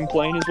no point in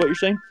playing, is what you're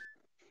saying?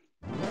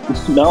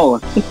 No.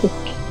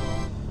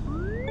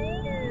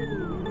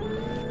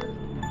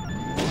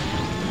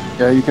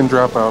 Yeah, you can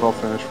drop out. I'll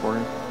finish for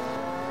you.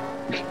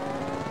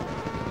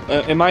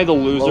 Am I the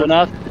loser? Low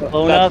enough?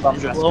 Low That's enough? what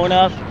Is I'm it low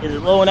enough? Is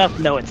it low enough?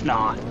 No, it's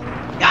not.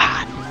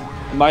 God.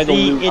 Am I the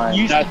See, loser? it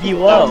used to That's- be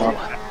low.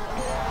 that's-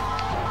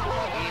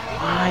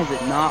 Why is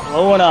it not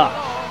low enough?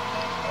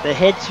 The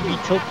head should be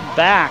tilted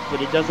back,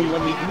 but it doesn't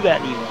let me do that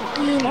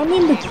anymore. Man, I'm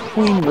in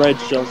between red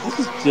shells. This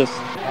is just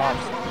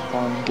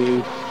fun,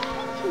 dude.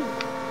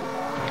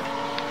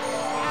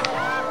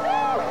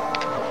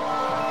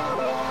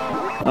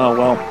 Oh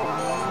well.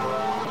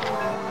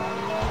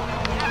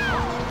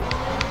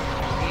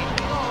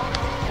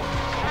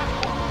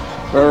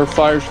 Whoever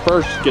fires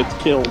first gets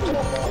killed.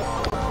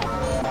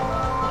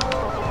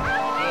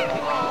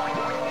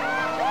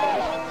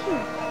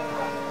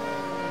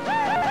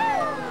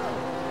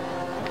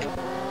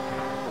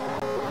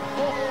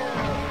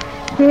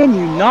 Can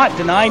you not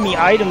deny me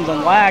items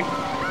on lag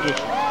issues?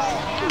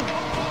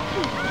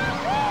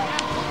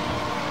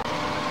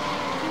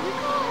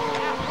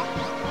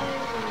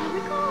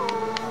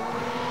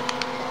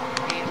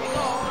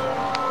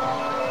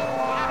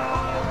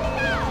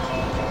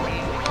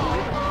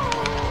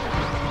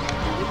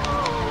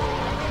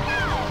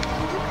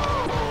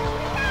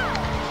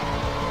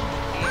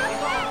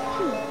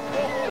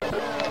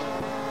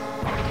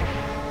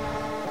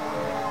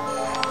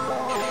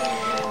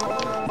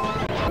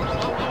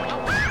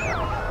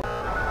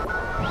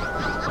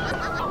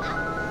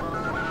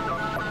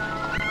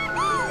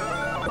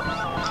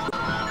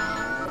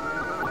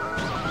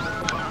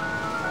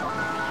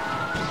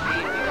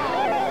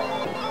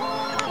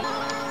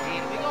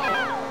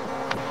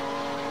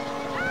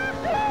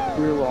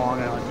 Real long,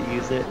 I don't have to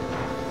use it.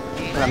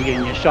 But I'm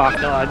giving you a shock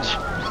dodge.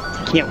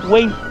 Can't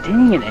wait.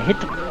 Dang it, I hit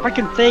the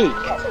freaking fake.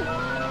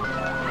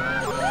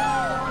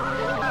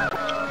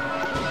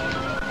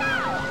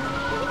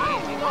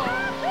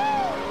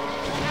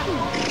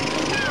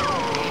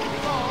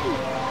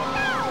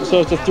 So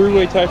it's a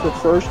three-way tie for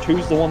first.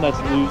 Who's the one that's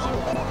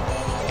losing?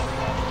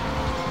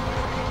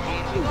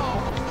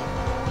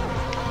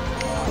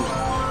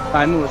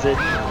 Time was it?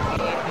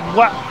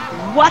 What?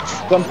 What?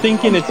 I'm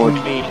thinking it's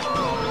me.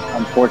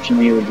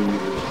 Unfortunately, it would be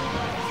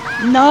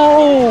you.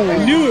 No!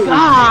 I knew it was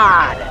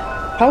God!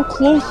 How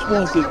close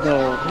was it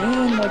though?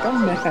 Man, like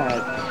I'm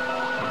mad.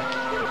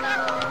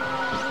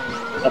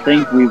 I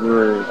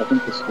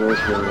think the scores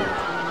were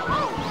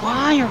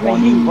Why are we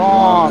hitting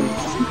bombs?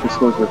 I think the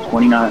scores were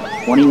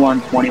 29,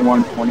 21,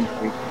 21,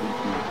 23.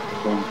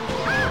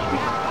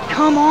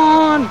 Come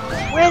on!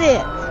 Quit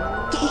it!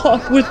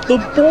 Fuck with the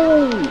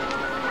ball.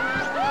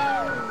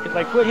 If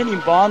I quit hitting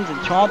bombs and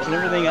chomps and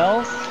everything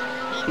else,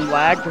 and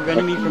lag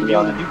preventing me from being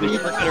able to do this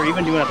circuit or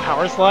even doing a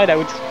power slide, I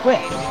would just quit.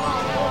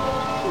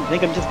 I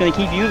think I'm just gonna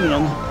keep using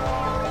them.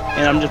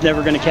 And I'm just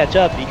never gonna catch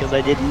up because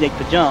I didn't make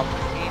the jump.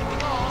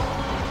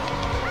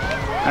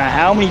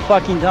 How many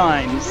fucking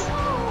times?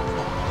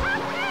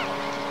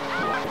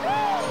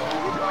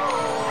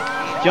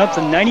 Jump's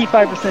a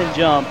 95%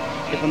 jump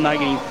if I'm not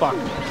getting fucked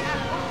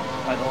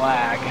by the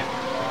lag.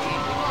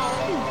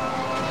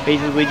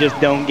 Basically just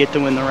don't get to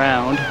win the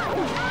round.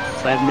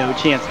 So I have no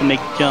chance to make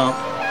the jump.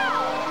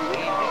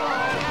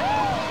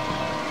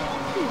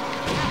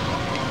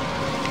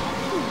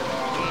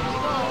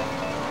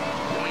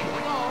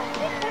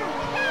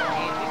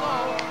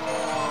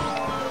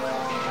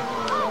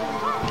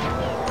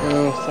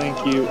 Oh, thank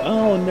you.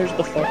 Oh, and there's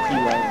the fuck you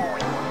one.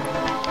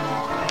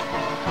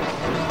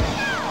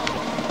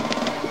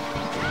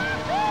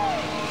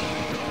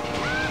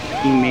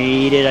 He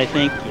made it, I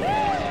think.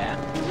 Yeah.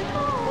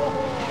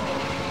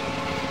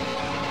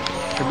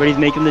 Everybody's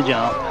making the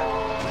jump.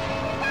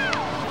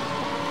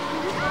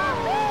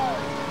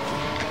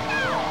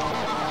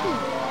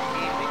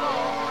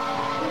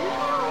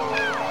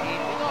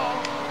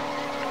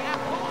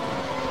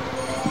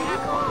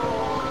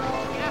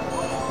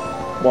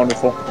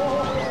 Wonderful.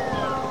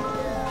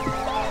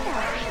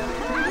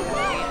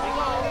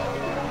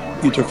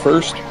 You took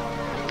first?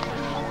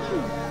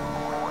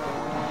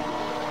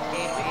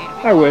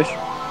 I wish.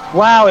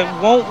 Wow, it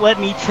won't let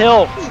me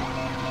tilt.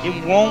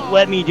 It won't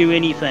let me do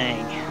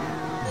anything.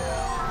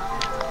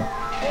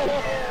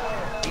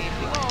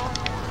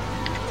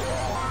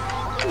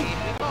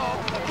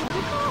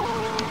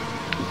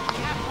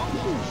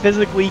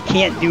 Physically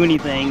can't do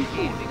anything.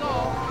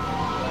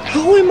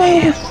 How am I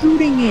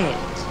overshooting it?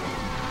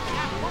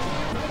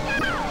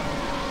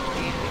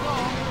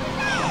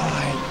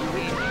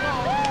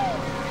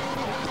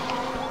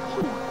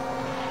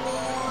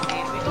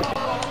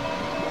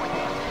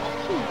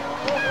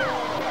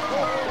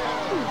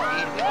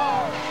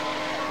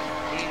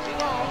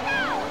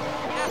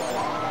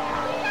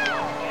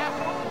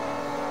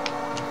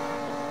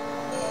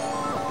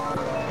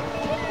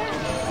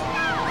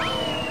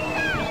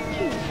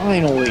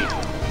 Finally.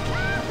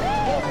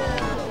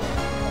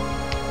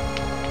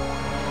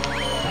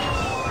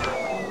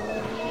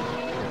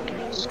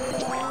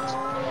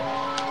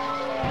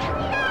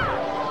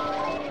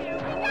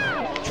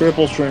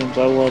 Triple shrooms,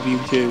 I love you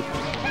too.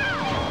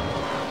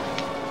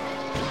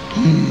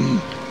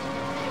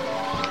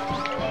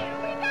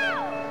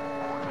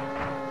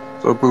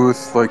 So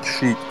booth, like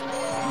sheet,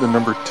 the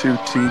number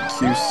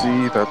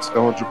 2TQC, that's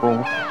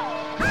eligible.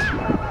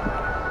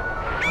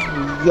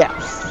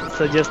 Yes.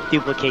 So just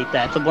duplicate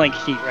that. It's a blank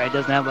sheet, right? It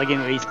doesn't have like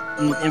anybody's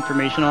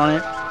information on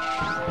it.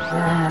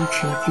 I'm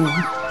checking.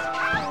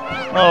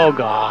 Oh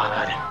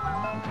god.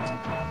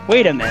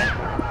 Wait a minute.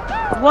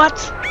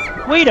 What?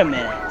 Wait a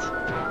minute.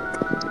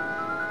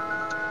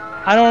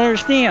 I don't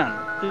understand.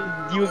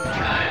 You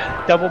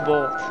double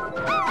bolt.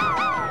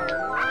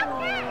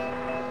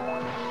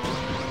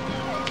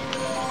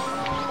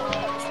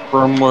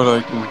 From what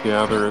I can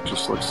gather, it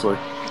just looks like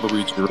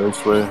Luigi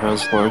Raceway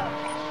has like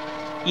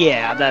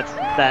Yeah, that's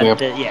that. Yep.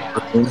 Yeah.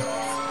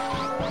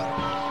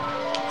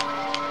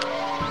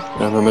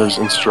 And then there's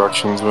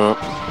instructions about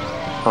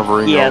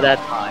hovering. Yeah, over.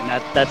 that's fine.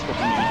 That's what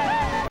we need.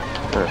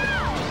 Alright.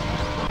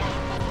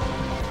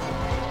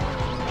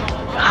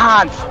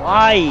 God,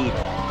 slide.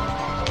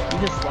 You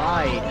just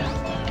slide.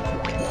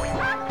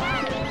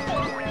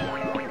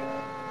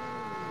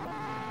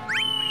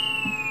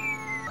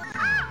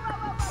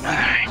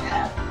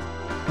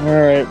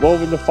 Alright, what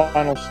were the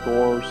final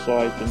scores so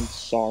I can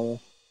sorrow?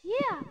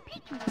 Yeah,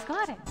 Pichu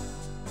got it.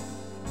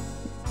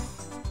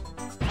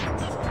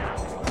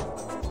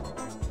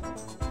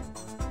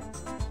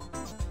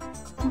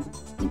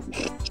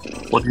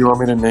 What do you want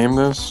me to name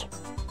this?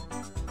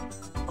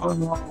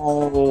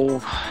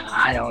 Oh,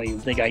 I don't even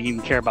think I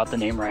even care about the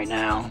name right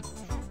now.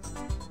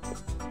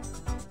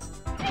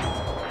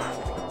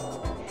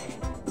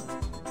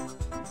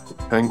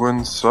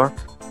 Penguins suck?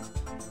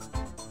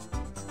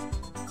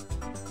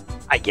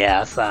 I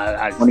guess.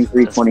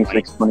 23, just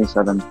 26,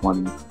 27,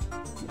 20.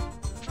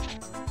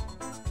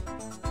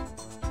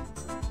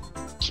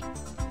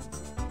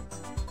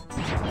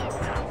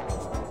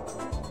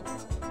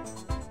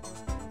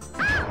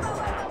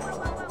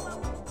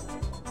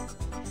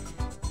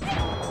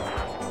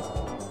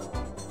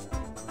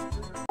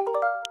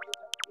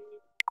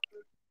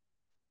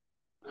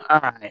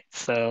 Alright,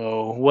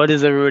 so what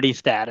is everybody's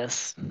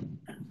status?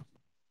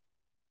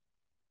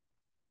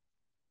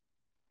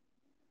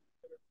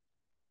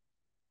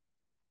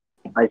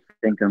 I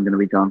think I'm going to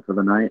be gone for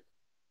the night.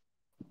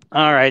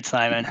 Alright,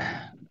 Simon.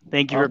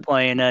 Thank you for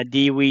playing.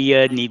 D, we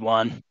need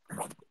one.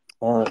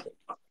 Alright.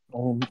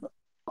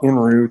 En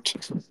route.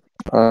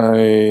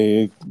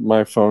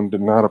 My phone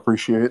did not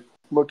appreciate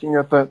looking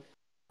at that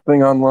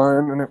thing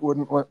online, and it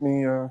wouldn't let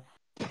me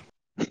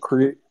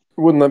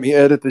wouldn't let me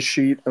edit the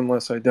sheet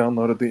unless I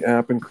downloaded the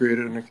app and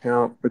created an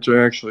account, which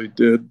I actually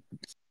did.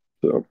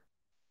 So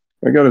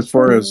I got as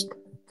far as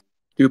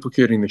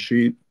duplicating the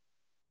sheet.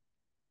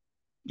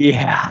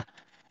 Yeah.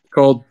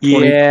 Called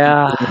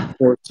Yeah.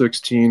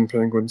 2016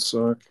 Penguins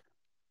Suck.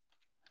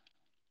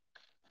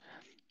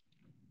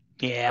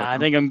 Yeah, I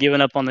think I'm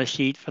giving up on the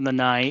sheet for the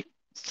night.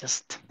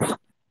 It's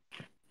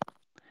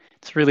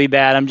really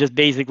bad. I'm just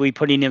basically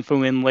putting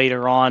info in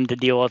later on to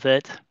deal with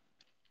it.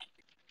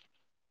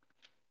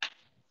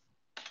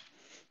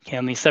 Okay,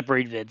 let me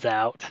separate vids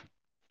out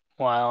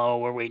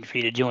while we're waiting for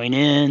you to join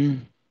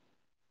in.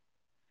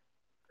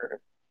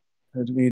 Had to be